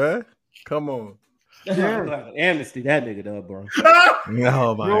sleep, right? Come on. Amnesty that nigga, though, bro.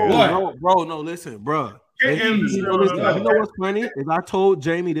 No, my God. Bro, no, listen, bro. You know what's funny is I told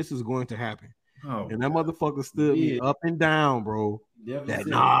Jamie this is going to happen, and that motherfucker stood me up and down, bro.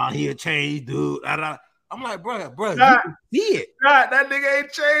 That he'll change, dude. I'm like, bro, you can see it. That nigga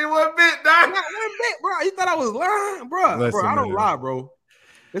ain't changed one bit, dog. Not one bit, bro. You thought I was lying, bro. Listen, I don't lie, bro.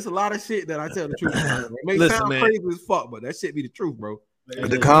 There's a lot of shit that I tell the truth. It may sound crazy as fuck, but that shit be the truth, bro.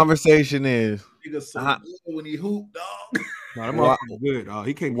 The conversation is nigga so good when he hoop, dog. No, that good, dog.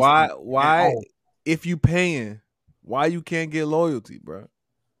 He can't. Why? If you paying, why you can't get loyalty, bro?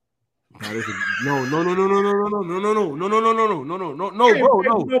 No, bro.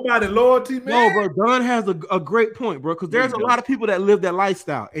 Nobody loyalty, man. No, bro. Don has a great point, bro. Because there's a lot of people that live that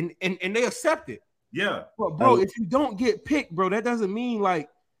lifestyle and they accept it. Yeah. But bro, if you don't get picked, bro, that doesn't mean like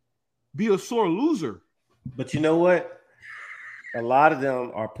be a sore loser. But you know what? A lot of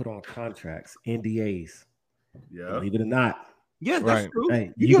them are put on contracts, NDAs. Yeah. Believe it or not. Yes, that's true.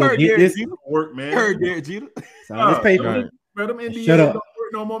 Hey, you heard Derek Jeter. Work, man. You heard Derek Jeter. Sign this paper. Bro, them NDAs Shut up. don't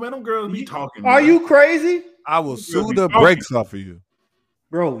work no more, man. Them girls be talking. Are you crazy? I will sue the brakes off of you.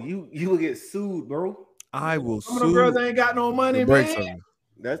 Bro, you will get sued, bro. I will sue. Some of them girls ain't got no money, man.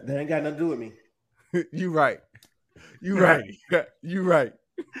 That ain't got nothing to do with me. You right. You right. You right.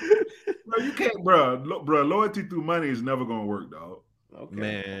 Bro, you can't, bro. Loyalty through money is never gonna work, dog. Okay.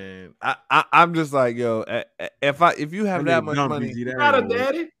 Man, I'm just like, yo, if you have that much money, you got a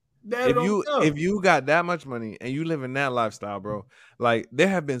daddy. If you got that much money and you live in that lifestyle, bro, like there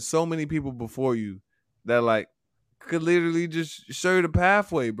have been so many people before you that like could literally just show you the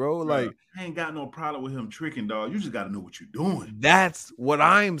pathway, bro. Like I ain't got no problem with him tricking, dog. You just got to know what you're doing. That's what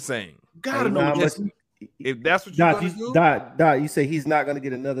I'm saying. Gotta know what if that's what you're gonna do. Dot, you say he's not gonna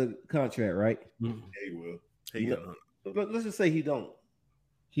get another contract, right? He will. Let's just say he don't.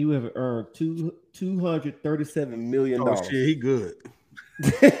 He would have earned $237 million. Oh shit, he good.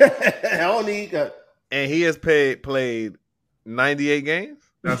 I don't need that. And he has played 98 games.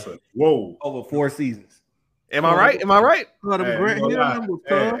 That's a whoa over 4 seasons. Am I right? Hey, I ain't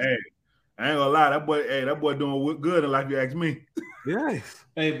gonna lie, that boy doing good in life. You ask me. Yes.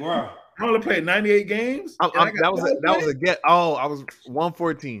 Hey, bro. I only played 98 games. That was a guess. Oh, I was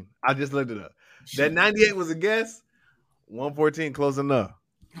 114. I just looked it up. That 98 was a guess. 114, close enough.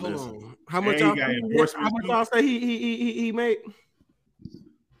 Hold on. How much y'all say he made?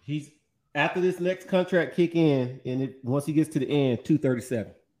 He's after this next contract kick in, and once he gets to the end,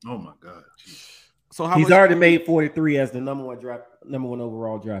 237. Oh my god! So he's already made 43 as the number one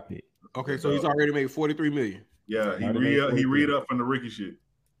overall draft pick. Okay, so he's already made 43 million. Yeah, he read up from the Ricky shit.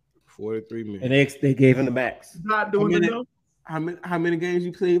 43 million, and they gave him the max. He's not doing it though. How many games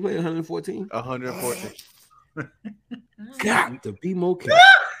you played? 114. 114. Got to be more careful.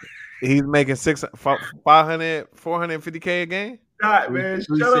 He's making 450K a game. God, man,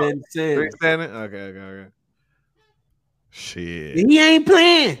 shut up. Okay. Shit. He ain't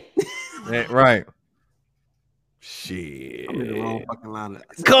playing. Right. Shit. I'm in the wrong fucking line.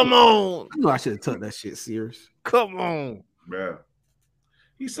 Come on. I know I should have took that shit serious. Come on, bro.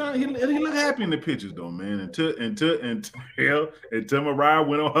 He look happy in the pictures though, man. Until Mariah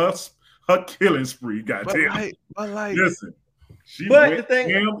went on her killing spree. Goddamn. But listen. She went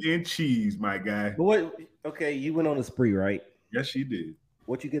ham and cheese, my guy. But what? Okay, you went on a spree, right? Yes, she did.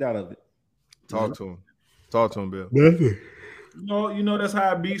 What you get out of it? Talk to him, Bill. Nothing. You know that's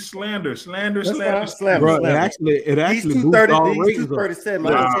how I be slander. Bro, it actually these 237.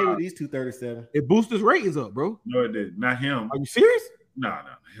 I don't say with these 237. It boosts his ratings up, bro. No, it did. Not him. Are you serious? No.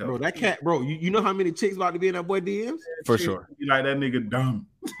 Bro, that cat, bro. You know how many chicks about to be in that boy DMs? For sure. You like that nigga dumb.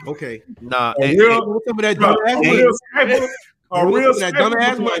 Okay. Nah. Some of that dumb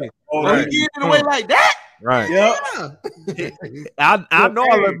ass money. Right. He getting away like that. Right. Yeah. I know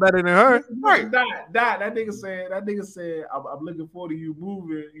I look better than her. Right. That nigga said, I'm looking forward to you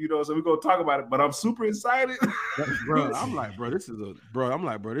moving, so we're gonna talk about it, but I'm super excited. Bro, I'm like, bro, this dude.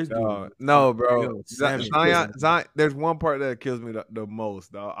 No, bro. Zion, there's one part that kills me the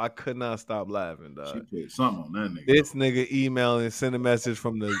most, dog. I could not stop laughing, dog. She put something on that nigga. This nigga emailing, send a message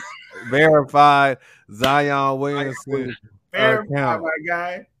from the verified Zion Williamson account. My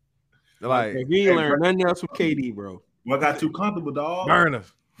guy. Like he ain't learned nothing else from KD, bro. Well, I got too comfortable, dog. Burn up.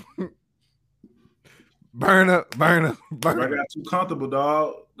 I got too comfortable,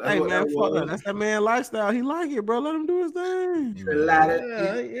 dog. That's that's that man lifestyle. He like it, bro. Let him do his thing.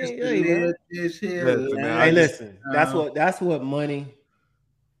 Hey, listen. That's what money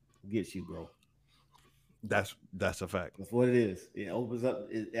gets you, bro. That's a fact. That's what it is. It opens up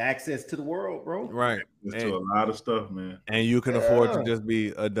access to the world, bro. Right. To a lot of stuff, man. And you can afford to just be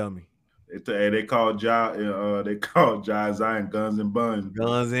a dummy. They called Zion Guns and Buns.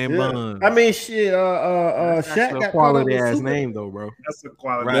 Guns and Buns. I mean, shit. Shaq got quality ass name though, bro. That's a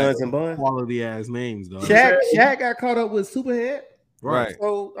quality Guns and Buns. Quality ass names, though. Shaq got caught up with Superhead. Right.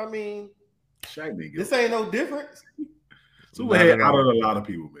 So I mean, Shaq nigga. This ain't no difference. Superhead out of a lot of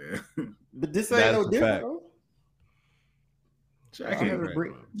people, man. But this ain't no different, bro. Shaq ain't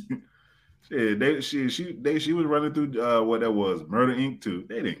she was running through what that was, Murder Inc. too.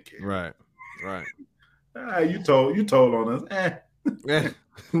 They didn't care. Right. You told on us.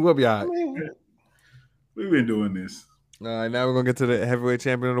 We'll be all right. We've been doing this. All right, now we're gonna get to the heavyweight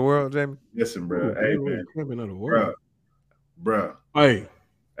champion of the world, Jamie. Listen, bro. Hey, man. Champion of the world. Bro. Hey,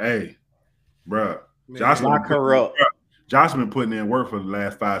 bro. Lock her up. Josh been putting in work for the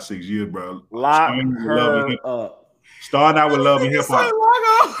last 5-6 years, bro. Lock her up. Starting out with love and hip hop.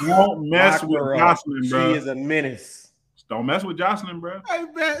 Don't mess with Jocelyn, bro. She is a menace. Don't mess with Jocelyn, bro. Hey,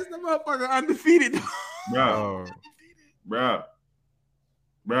 man, it's the motherfucker undefeated. Bro.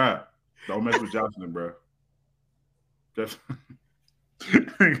 Don't mess with Jocelyn, bro. He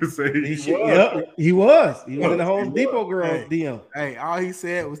was in the Home Depot girl DM. Hey, all he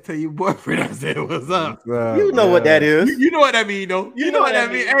said was tell your boyfriend. I said, "What's up?" You know what that is. You know what that mean, though. You know what that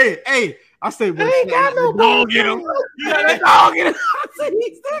mean. Hey, I say, bro, ain't got no dog in him. He got that dog in him. I said,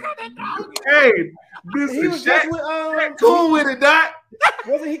 he still got that dog in him. Hey, this He is was Shaq. just with Cool with it, Doc.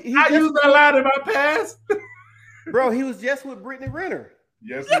 wasn't he I just, used that line in my past. bro? He was just with Brittany Renner.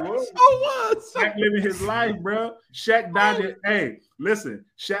 Yes, he was. So what? Shaq living his life, bro. Shaq dodging. Hey, listen,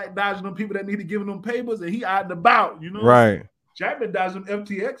 Shaq dodging them people that need to give him them papers, and he out and about. You know, Right. Shaq been dodging them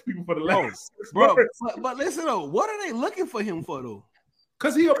FTX people for the last Bro, but listen though, what are they looking for him for though?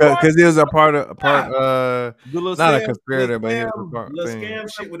 because he a Because he was a part. The little Not a scam- conspirator, the but he was scam- a part. little thing.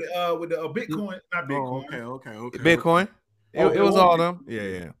 scam shit with the Bitcoin, not Oh, Bitcoin. okay. Bitcoin. It was all them.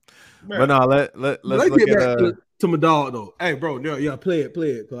 Yeah. Man, But no, let's Let's look get at back to my dog though. Hey, bro, yeah, play it.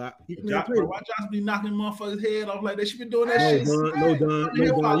 Cause why Josh be knocking motherfuckers' head off like that? She been doing that No, shit.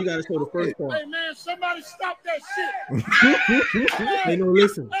 Don. You gotta show the first part. Hey man, somebody stop that shit. Hey, no,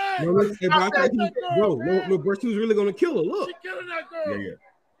 listen. Hey, No, listen. Hey, bro, I stop thought that he was, girl, bro, man. no, bro, she was really gonna kill her. Look. She killing that girl.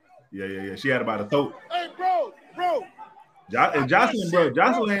 Yeah. She had about a throat. Hey, bro. And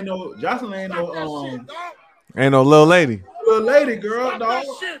Jocelyn ain't no Ain't no little lady. little lady girl, Stop dog. that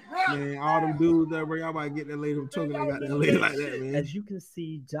shit, bro. Man, all them dudes that bro, y'all might get that lady from choking. They got that lady like that, man. As you can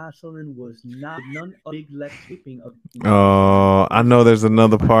see, Jocelyn was none of big leg sweeping of. Oh, I know there's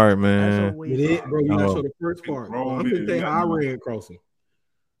another part, As man. always, It, bro, you gotta Oh. show the first part. Wrong I'm with gonna it. tell you how I ran crossing.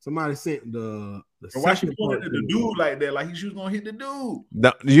 Somebody sent the But why she second pointed part at to the me. dude like that? Like she was gonna hit the dude.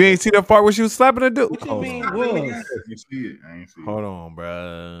 No, you ain't see that part where she was slapping the dude? What you Hold mean on. was? You see it? I ain't see it. Hold on,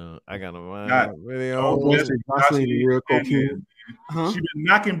 bro. I got a Got- video. Oh, Oh, listen, Jocelyn, Jocelyn, real and cocaine. Huh? She been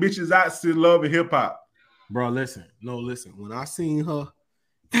knocking bitches out to love and hip hop. Bro, listen. When I seen her,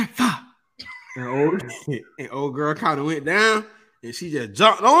 and old girl kind of went down, and she just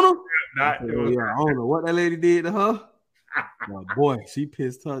jumped on him. I don't know what that lady did to her. But boy, she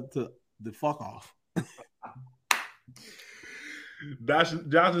pissed her to the fuck off.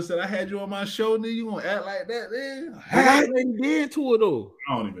 Johnson said, "I had you on my show, nigga. You gonna act like that, man?" What that lady did to her though?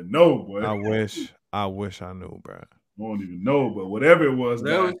 I don't even know, boy. I wish I knew, bro. I don't even know, but whatever it was,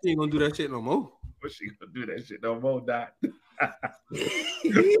 Never Doc, she ain't gonna do that shit no more. what she gonna do that shit no more, Doc?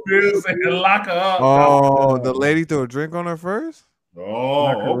 Still saying lock her up. Oh, the lady threw a drink on her first?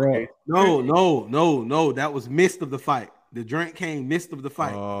 Oh, okay. No. That was midst of the fight. The drink came midst of the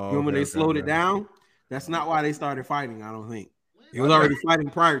fight. Oh, Remember when they slowed it down? That's not why they started fighting, I don't think. It was already fighting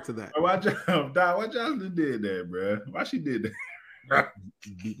prior to that. Why Jocelyn did that, bro? Why she did that?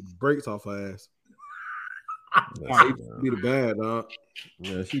 Beat the brakes off her ass. Be the bad, dog.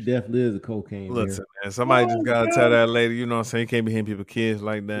 Yeah, she definitely is a cocaine. Listen, man, somebody just gotta tell that lady, you know what I'm saying? You can't be hitting people kids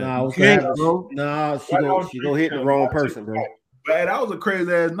like that. Nah, what's Can't, that, bro. Nah, she go hit the wrong person, bro. Man, that was a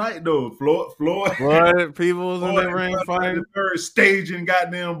crazy ass night though. Floyd, What? People was in that ring fighting? the third staging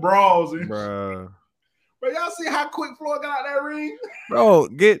goddamn brawls and Bro. But y'all see how quick Floyd got out that ring? Bro,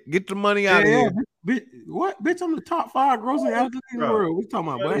 get the money out of here. Bitch, what? Bitch, I'm the top 5 grossing athlete in the Bro. world. What you talking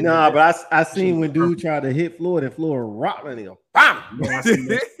about, boy? Nah, but I seen when dude tried to hit Floyd and Floyd rocked him. Bam!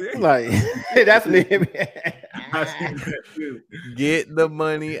 Like that's me. I seen that too. Get the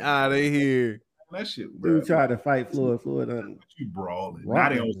money out of here. That shit, bro. Dude tried to fight Floyd. Floyd You brawling. Right.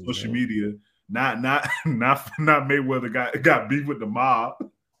 Now they on social media. Not Mayweather got beef with the mob.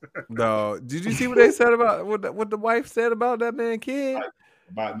 No, did you see what they said about what the wife said about that man kid?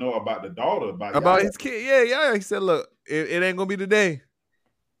 About the daughter. About his kid. Yeah. He said, look, it ain't gonna be today.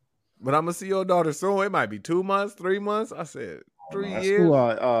 But I'm gonna see your daughter soon. It might be 2 months, 3 months. I said 3 years.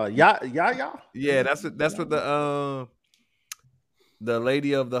 Cool. Yeah. Yeah, that's what the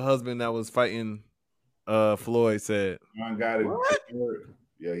lady of the husband that was fighting Floyd said. I got it. What?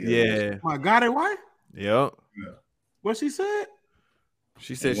 Yeah. My God, it why? Yep. What she said?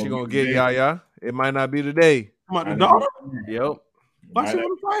 She said she gonna get Yaya. It might not be today. About the daughter? Yep. Why she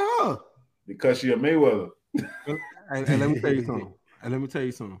want to fight her? Because she a Mayweather. Hey, let me tell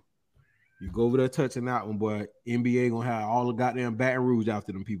you something. You go over there touching that one, boy. NBA gonna have all the goddamn Baton Rouge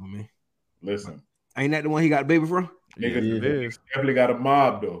after them people, man. Listen, Ain't that the one he got a baby from? nigga, it is. definitely got a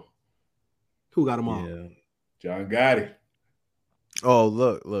mob though. Who got him on? Yeah. John Gotti. Oh,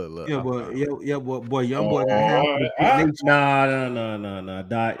 look. Yeah, but boy, young boy got half. No.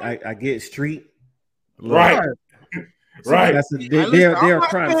 Doc, I get street. Right. Right. That's they're a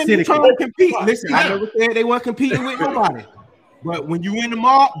crime syndicate. Trying to compete. Listen, I never said they weren't competing with nobody. But when you in the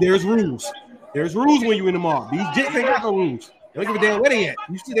mob, there's rules. There's rules when you in the mob. These jits ain't got no rules. They don't give a damn where they at.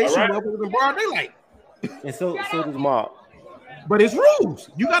 You see, they shoot up in the broad daylight. And so does mob. But it's rules.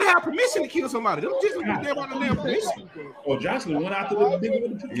 You gotta have permission to kill somebody. Them jits don't give a damn about the damn permission. Oh, Jocelyn went after the nigga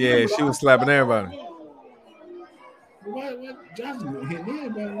with the Yeah, she was slapping everybody. What? Johnson hit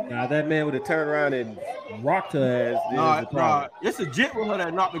anybody? Nah, that man would have turned around and rocked her ass. Nah, it's a jit with her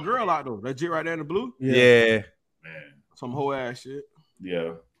that knocked the girl out though. That jit right there in the blue. Yeah. Man. Some whole ass shit.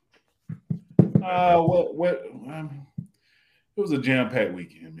 Yeah. What? It was a jam-packed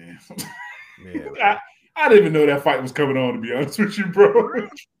weekend, man. Yeah. I didn't even know that fight was coming on, to be honest with you, bro.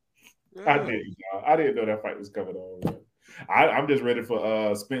 I didn't know that fight was coming on. I'm just ready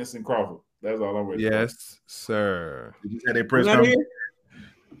for Spence and Crawford. That's all I'm ready for. Yes, sir. Did you have a press conference?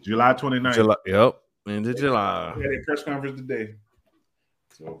 July 29th. Yep. Into July. We had a press conference today.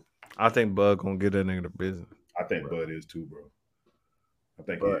 So I think Bud gonna get that nigga the business. I think Bud is too, bro. I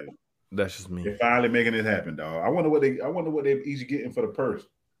think he is. That's just me. They're finally making it happen, dog. I wonder what they each getting for the purse.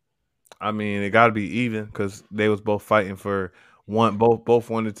 I mean, it got to be even because they was both fighting for one. Both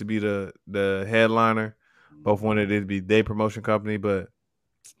wanted to be the headliner. Both wanted it to be their promotion company, but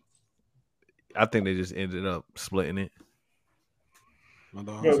I think they just ended up splitting it. Do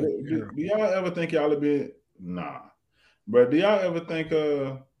y'all ever think y'all have been? Nah, but do y'all ever think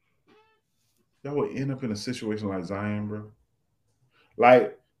y'all would end up in a situation like Zion, bro?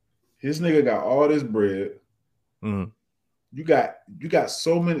 Like his nigga got all this bread. Mm-hmm. You got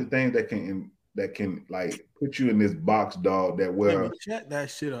so many things that can like put you in this box, dog. Shut that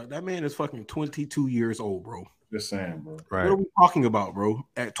shit up. That man is fucking 22 years old, bro. Just saying, bro. Right. What are we talking about, bro?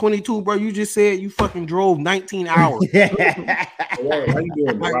 At 22, bro, you just said you fucking drove 19 hours. How you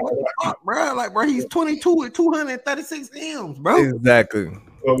doing, like, what the fuck, bro? Like, bro, he's 22 with 236 M's, bro. Exactly.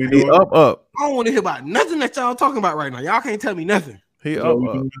 What we He doing? up. I don't want to hear about nothing that y'all talking about right now. Y'all can't tell me nothing. He up.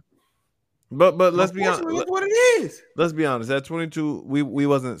 But let's be honest. That's what it is. Let's be honest. At 22, we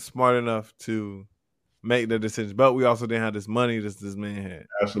wasn't smart enough to make the decision, but we also didn't have this money this man had.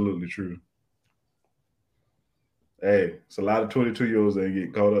 Absolutely true. Hey, it's a lot of 22-year-olds that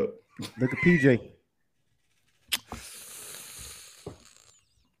get caught up. Look at PJ.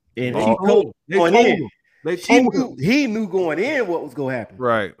 And he knew going in what was going to happen.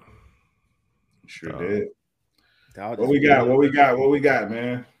 Right. Sure did. What we got,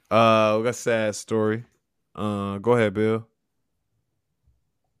 man? We got a sad story. Go ahead, Bill.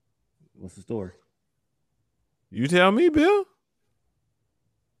 What's the story? You tell me, Bill.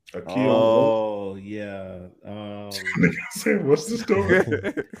 Oh yeah. What's the story?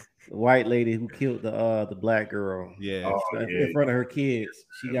 The white lady who killed the black girl. Yeah. In front of her kids.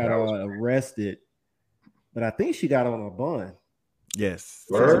 She got arrested, but I think she got on a bond. Yes.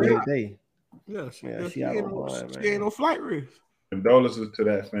 Day. Yeah, she got on bond. She ain't no flight risk. Condolences to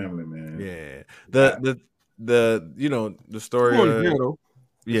that family, man. Yeah. The story.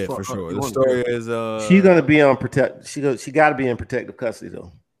 Yeah, for sure. The story is she's gonna be on she got to be in protective custody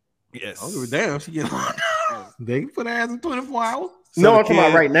though. Yes. I don't give a damn. She get they can put her ass in 24 hours. So no, I'm talking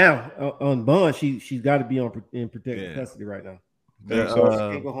about right now on bond. She's got to be in protective custody right now. So she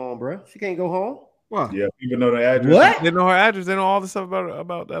can't go home, bro. She can't go home. What? Yeah, people know the address. What? They know her address. They know all the stuff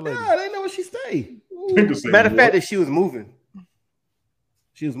about that lady. Yeah, they know where she stay. Matter of fact, that she was moving.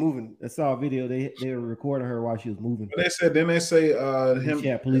 She was moving. I saw a video. They were recording her while she was moving. But then they say him.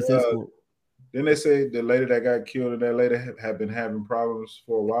 Yeah, police escort. Then they say the lady that got killed and that lady have been having problems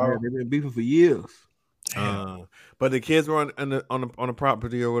for a while. Yeah, they've been beefing for years. But the kids were on the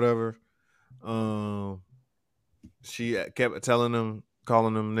property or whatever. She kept telling them,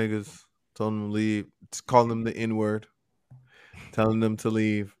 calling them niggas, telling them to leave, calling them the N-word, telling them to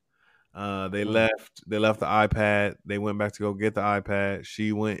leave. They left the iPad. They went back to go get the iPad.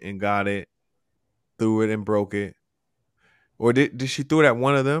 She went and got it, threw it and broke it. Or did she throw it at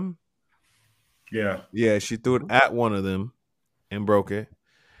one of them? Yeah, she threw it at one of them and broke it.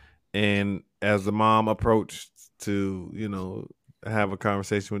 And as the mom approached to, have a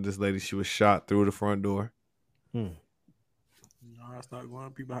conversation with this lady, she was shot through the front door. No, I start going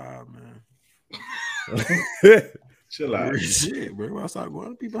to people high, man. Chill out. Shit, bro. I start going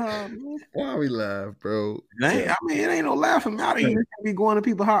to people high, man. Why we laugh, bro? I mean, it ain't no laughing out of here. Be going to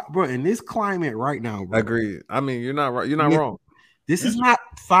people high, bro. In this climate right now, bro. I agree. I mean, you're not right. You're not wrong. This is not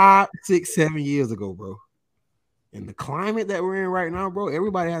 5, 6, 7 years ago, bro. In the climate that we're in right now, bro,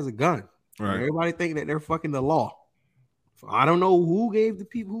 everybody has a gun. Right. Everybody think that they're fucking the law. So I don't know who gave the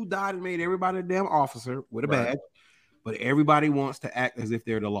people who died and made everybody a damn officer with a badge, but everybody wants to act as if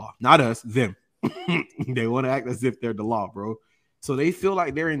they're the law. Not us, them. They want to act as if they're the law, bro. So they feel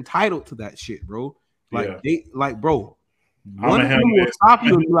like they're entitled to that shit, bro. Bro. One of them will stop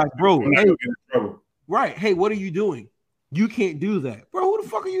you and be like, bro, hey, right? Hey, what are you doing? You can't do that, bro. Who the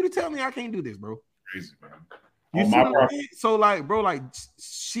fuck are you to tell me I can't do this, bro? Crazy, man. You see what I mean? So, bro,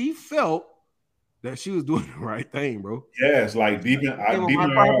 she felt that she was doing the right thing, bro. Yes, deep in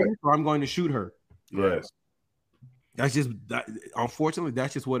so I'm going to shoot her. Yes. That's just unfortunately,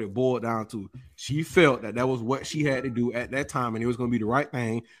 that's just what it boiled down to. She felt that was what she had to do at that time, and it was going to be the right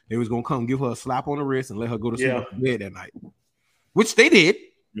thing. They was going to come give her a slap on the wrist and let her go to sleep in bed that night, which they did.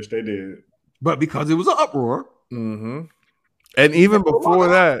 Yes, they did. But because it was an uproar, and even before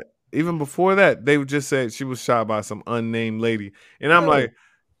that, they just said she was shot by some unnamed lady, and I'm like,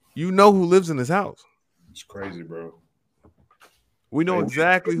 you know who lives in this house? It's crazy, bro. We know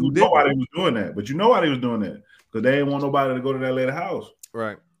exactly who did. You know why they was doing that, but you know why they was doing that. Because they didn't want nobody to go to that lady's house.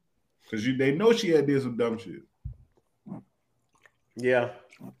 Right. Because they know she had did some dumb shit. Yeah.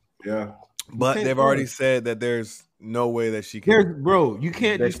 Yeah. But they've already said that there's no way that she can. Bro, you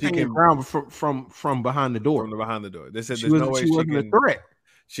can't just stand around from behind the door. From behind the door. They said she there's no way she wasn't a threat.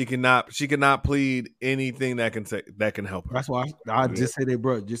 She cannot plead anything that can help her. That's why I just said,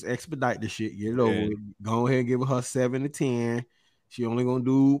 bro, just expedite the shit. Get it over with. Go ahead and give her 7 to 10. She only gonna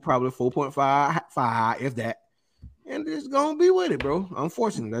do probably 4.5, if that. And it's gonna be with it, bro.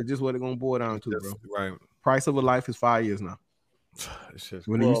 Unfortunately, that's just what it's gonna boil down to, bro. Right. Price of a life is 5 years now. It's just,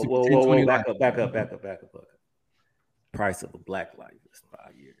 whoa, back up. Price of a black life is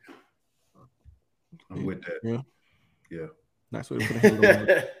 5 years. I'm with that. Yeah. That's what it put on.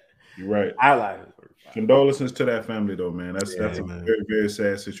 You're right. I like it. Condolences to that family, though, man. That's a very, very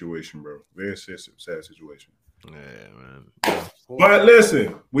sad situation, bro. Very sad situation. Yeah, man. But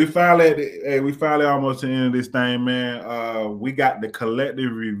listen, we finally almost to the end of this thing, man. We got the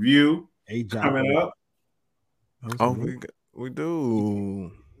collective review coming up. Oh, we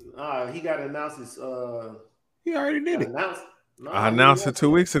do. He got to announce his. He already did it. I announced it 2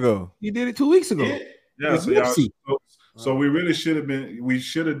 weeks ago. He did it 2 weeks ago. Yeah, so we really should have been. We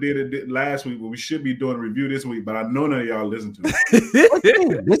should have did it last week, but we should be doing a review this week. But I know none of y'all listen to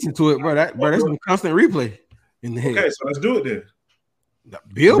it. Listen to it, bro. That's a constant replay in the head. Okay, so let's do it then.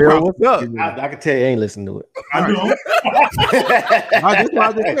 Bill, what's up? I can tell you ain't listening to it. I do. That's why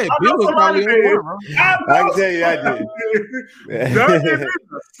I just said Bill was probably in there, bro. I can tell you I did. No,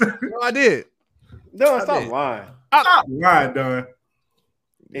 I did. No, stop lying. Stop lying, Don.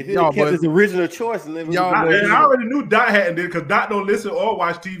 If he kept his original choice, and then I already knew Dot hadn't did it because Dot don't listen or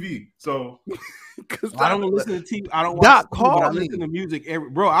watch TV. So I don't listen to TV. I don't watch TV, but I listen to music.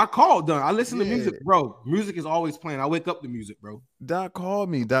 Bro, I called Don. I listen to music, bro. Music is always playing. I wake up to music, bro. Dot called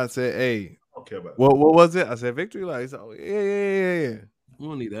me. Dot said, "Hey, okay, about what was it?" I said, "Victory Light." So yeah. You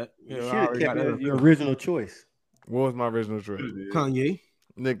don't need that. You should have kept your original choice. What was my original choice? Kanye.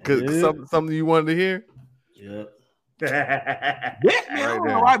 Nick, something you wanted to hear? Yeah. I don't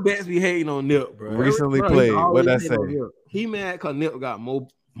know why Bets be hating on Nip, bro. Recently played. What'd I say? He mad because Nip got Mo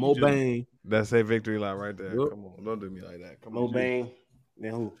Bang. That's a Victory Light right there. Yep. Come on, don't do me like that. Come on, Mo Bang.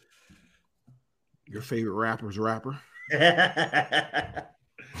 Then who? Your favorite rapper. So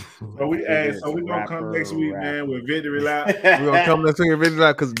we gonna come next week, man, with Victory Lap. We're gonna come next week with Victory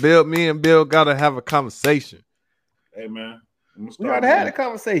Lap because me and Bill gotta have a conversation. Hey man, we gotta have the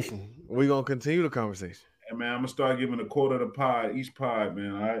conversation. We're gonna continue the conversation. Hey man, I'm gonna start giving a quote of the pod, each pod,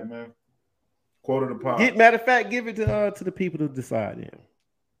 man. All right, man. Quote of the pod. Matter of fact, give it to the people to decide. Yeah.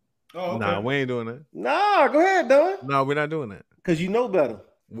 Oh, okay. Nah, we ain't doing that. Nah, go ahead, Don. No, we're not doing that. Because you know better.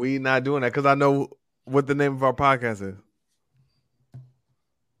 We not doing that because I know what the name of our podcast is.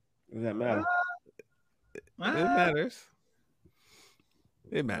 Does that matter? It matters.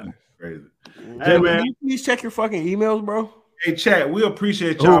 It matters. Crazy. Hey, man, can you please check your fucking emails, bro? Hey, chat, we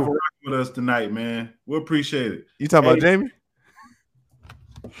appreciate y'all for rocking with us tonight, man. We appreciate it. You talking about Jamie?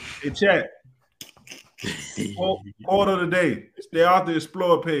 Hey, chat. Quote of the day. Stay off the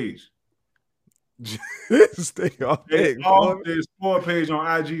Explore page. Stay off the Explore page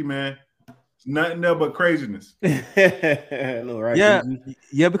on IG, man. It's nothing there but craziness. No, right?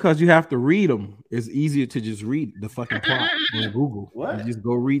 Yeah, because you have to read them. It's easier to just read the fucking plot on Google. What? You just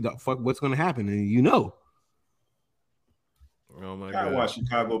go read the fuck what's gonna happen, and you know. Oh my God! Watch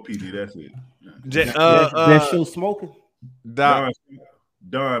Chicago PD. That's it. That show smoking. Don,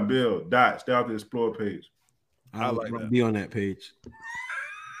 Bill, Dot. Stay off the Explore page. I like that. Be on that page.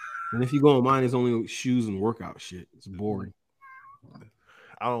 And if you go on mine, it's only shoes and workout shit. It's boring.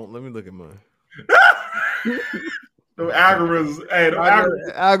 Let me look at mine. The algorithms,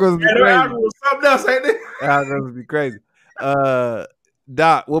 algorithms be crazy. Algorithms, something else, ain't it? Algorithms be crazy.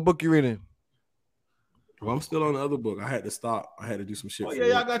 Dot, what book you reading? Well, I'm still on the other book. I had to stop. I had to do some shit. Oh yeah,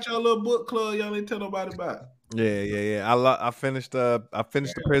 y'all got your little book club. Y'all ain't tell nobody about. Yeah. I finished. I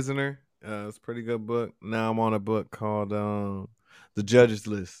finished The Prisoner. It's a pretty good book. Now I'm on a book called The Judge's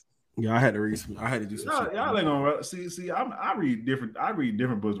List. Yeah, I had to read some. I had to do some shit. Y'all ain't gonna see. I read different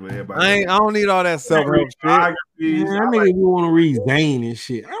books with everybody. I don't need all that self-help shit. I mean, you want to read Zane and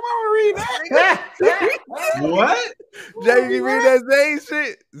shit. I don't want to read that. What? Jamie, you read that Zane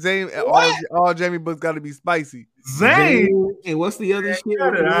shit? Zane, all Jamie books got to be spicy. Zane. And what's the other shit?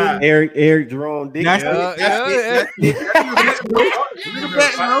 Eric Jerome Dick. That's He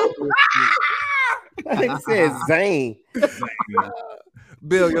said Zane.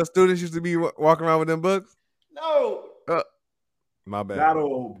 Bill, your students used to be walking around with them books? No. My bad. That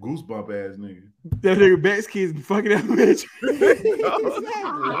old goosebump ass nigga. That nigga Bex kids be fucking that bitch.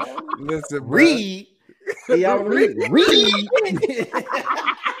 Listen, Read. Y'all read.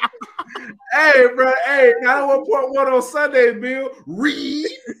 Hey, bro. Hey, 91.1 on Sunday, Bill. Read.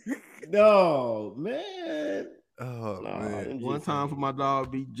 No, man. Oh, man. One time for my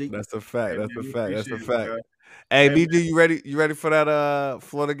dog BG. That's a fact. That's a fact. That's a Appreciate it, fact. bro. Hey, Hey, BG, you ready? You ready for that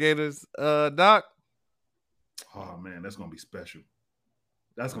Florida Gators doc? Oh man, that's gonna be special.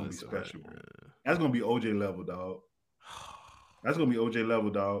 That's gonna be special. That's gonna be OJ level, dog. That's gonna be OJ level,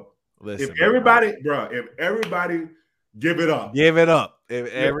 dog. Listen, If everybody give it up. give it up. If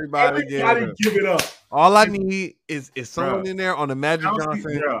everybody give it up. give it up. All I need is someone in there on the Magic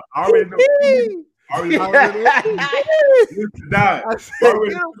Johnson. Yeah, I already know. Already know. I said,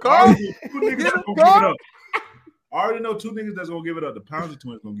 get him, Carl. Two niggas that's gonna give it up. I already know two niggas that's gonna give it up. The Pouncey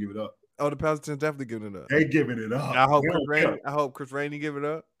twins gonna give it up. Oh, the Pouncey definitely giving it up. They giving it up. I hope They Chris don't Rainey. care. I hope Chris Rainey give it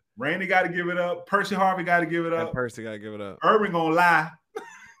up. Randy got to give it up. Percy Harvey got to give it That up. person got to give it up. Urban gonna lie.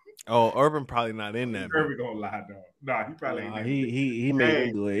 Oh, Urban probably not in that. Urban gonna lie, dog. Nah, he probably ain't. He made Hey,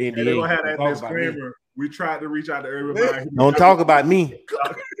 me do it. And they gonna have that disclaimer. We tried to reach out to Urban. Don't talk about me.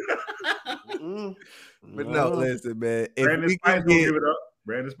 But no, listen, man. If Brandon we Spice can gonna get, give it up.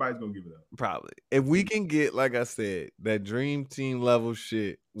 Brandon Spice gonna give it up. probably, if we can get, like I said, that dream team level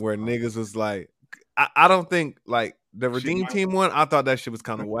shit where niggas was like, I don't think like the Redeem Team one. I thought that shit was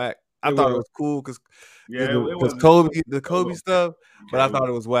kind of whack. I thought it was cool because the Kobe stuff, but I thought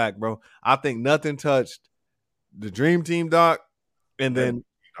it was whack, bro. I think nothing touched the Dream Team doc, and then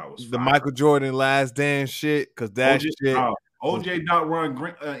the Michael Jordan Last Dance shit because that shit. OJ Doc run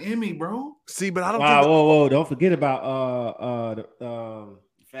Emmy, bro. See, but I don't. Whoa! Don't forget about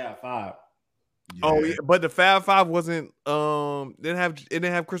Fab Five. Yeah. Oh, yeah, but the Fab Five wasn't. It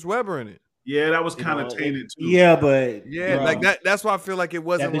didn't have Chris Webber in it. Yeah, that was kind of tainted too. Yeah, but like that. That's why I feel like it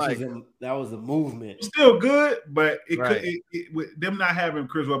wasn't like that was a movement. Still good, but it could. With them not having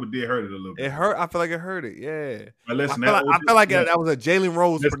Chris Webber did hurt it a little bit. It hurt. I feel like it hurt it. Yeah. But listen, I feel like that was a Jalen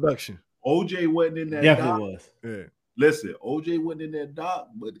Rose production. OJ wasn't in that. Definitely was. Yeah. Listen, OJ wasn't in that doc,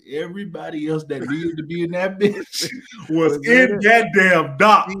 but everybody else that needed to be in that bitch was in that damn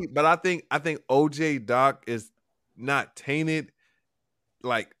doc. But I think OJ doc is not tainted.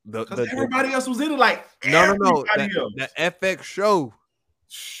 Like everybody else was in it. Like no. The FX show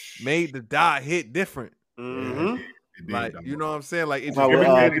made the doc hit different. Mm-hmm. Like you know what I'm saying? Like it's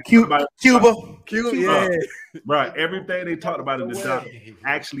Cuba, yeah, right. Everything they talked about in the doc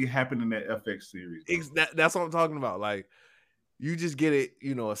actually happened in that FX series. That's what I'm talking about. Like you just get it,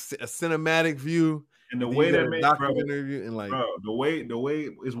 you know, a cinematic view, and the way that made interview, and like the way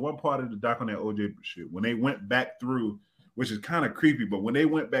is one part of the doc on that OJ shit. When they went back through, which is kind of creepy, but when they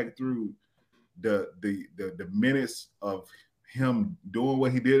went back through the minutes of him doing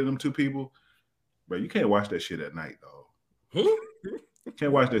what he did to them two people. Bro, you can't watch that shit at night, dog.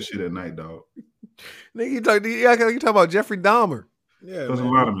 Can't watch that shit at night, dog. Nigga, you talk about Jeffrey Dahmer. Yeah, because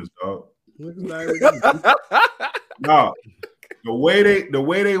anonymous, dog. No, the way they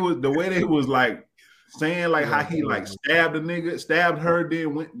was like saying like how he like stabbed her,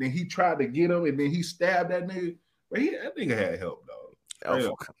 then he tried to get him, and then he stabbed that nigga. But that nigga had help,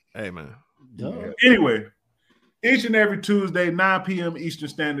 dog. Hey man. Yeah. Anyway, each and every Tuesday, 9 p.m. Eastern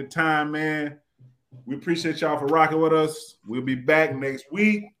Standard Time, man. We appreciate y'all for rocking with us. We'll be back next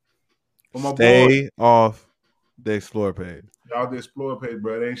week. Stay off the Explore page. Stay off the Explore page,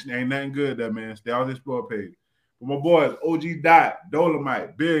 bro. Ain't nothing good there, man. Stay off the Explore page. For my boys, OG Dot,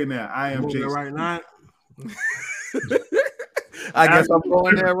 Dolomite, Billionaire, I am Jason. Right now. I guess I'm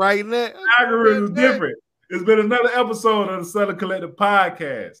going there right now. Algorithm is different. It's been another episode of the Southern Collective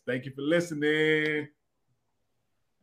Podcast. Thank you for listening.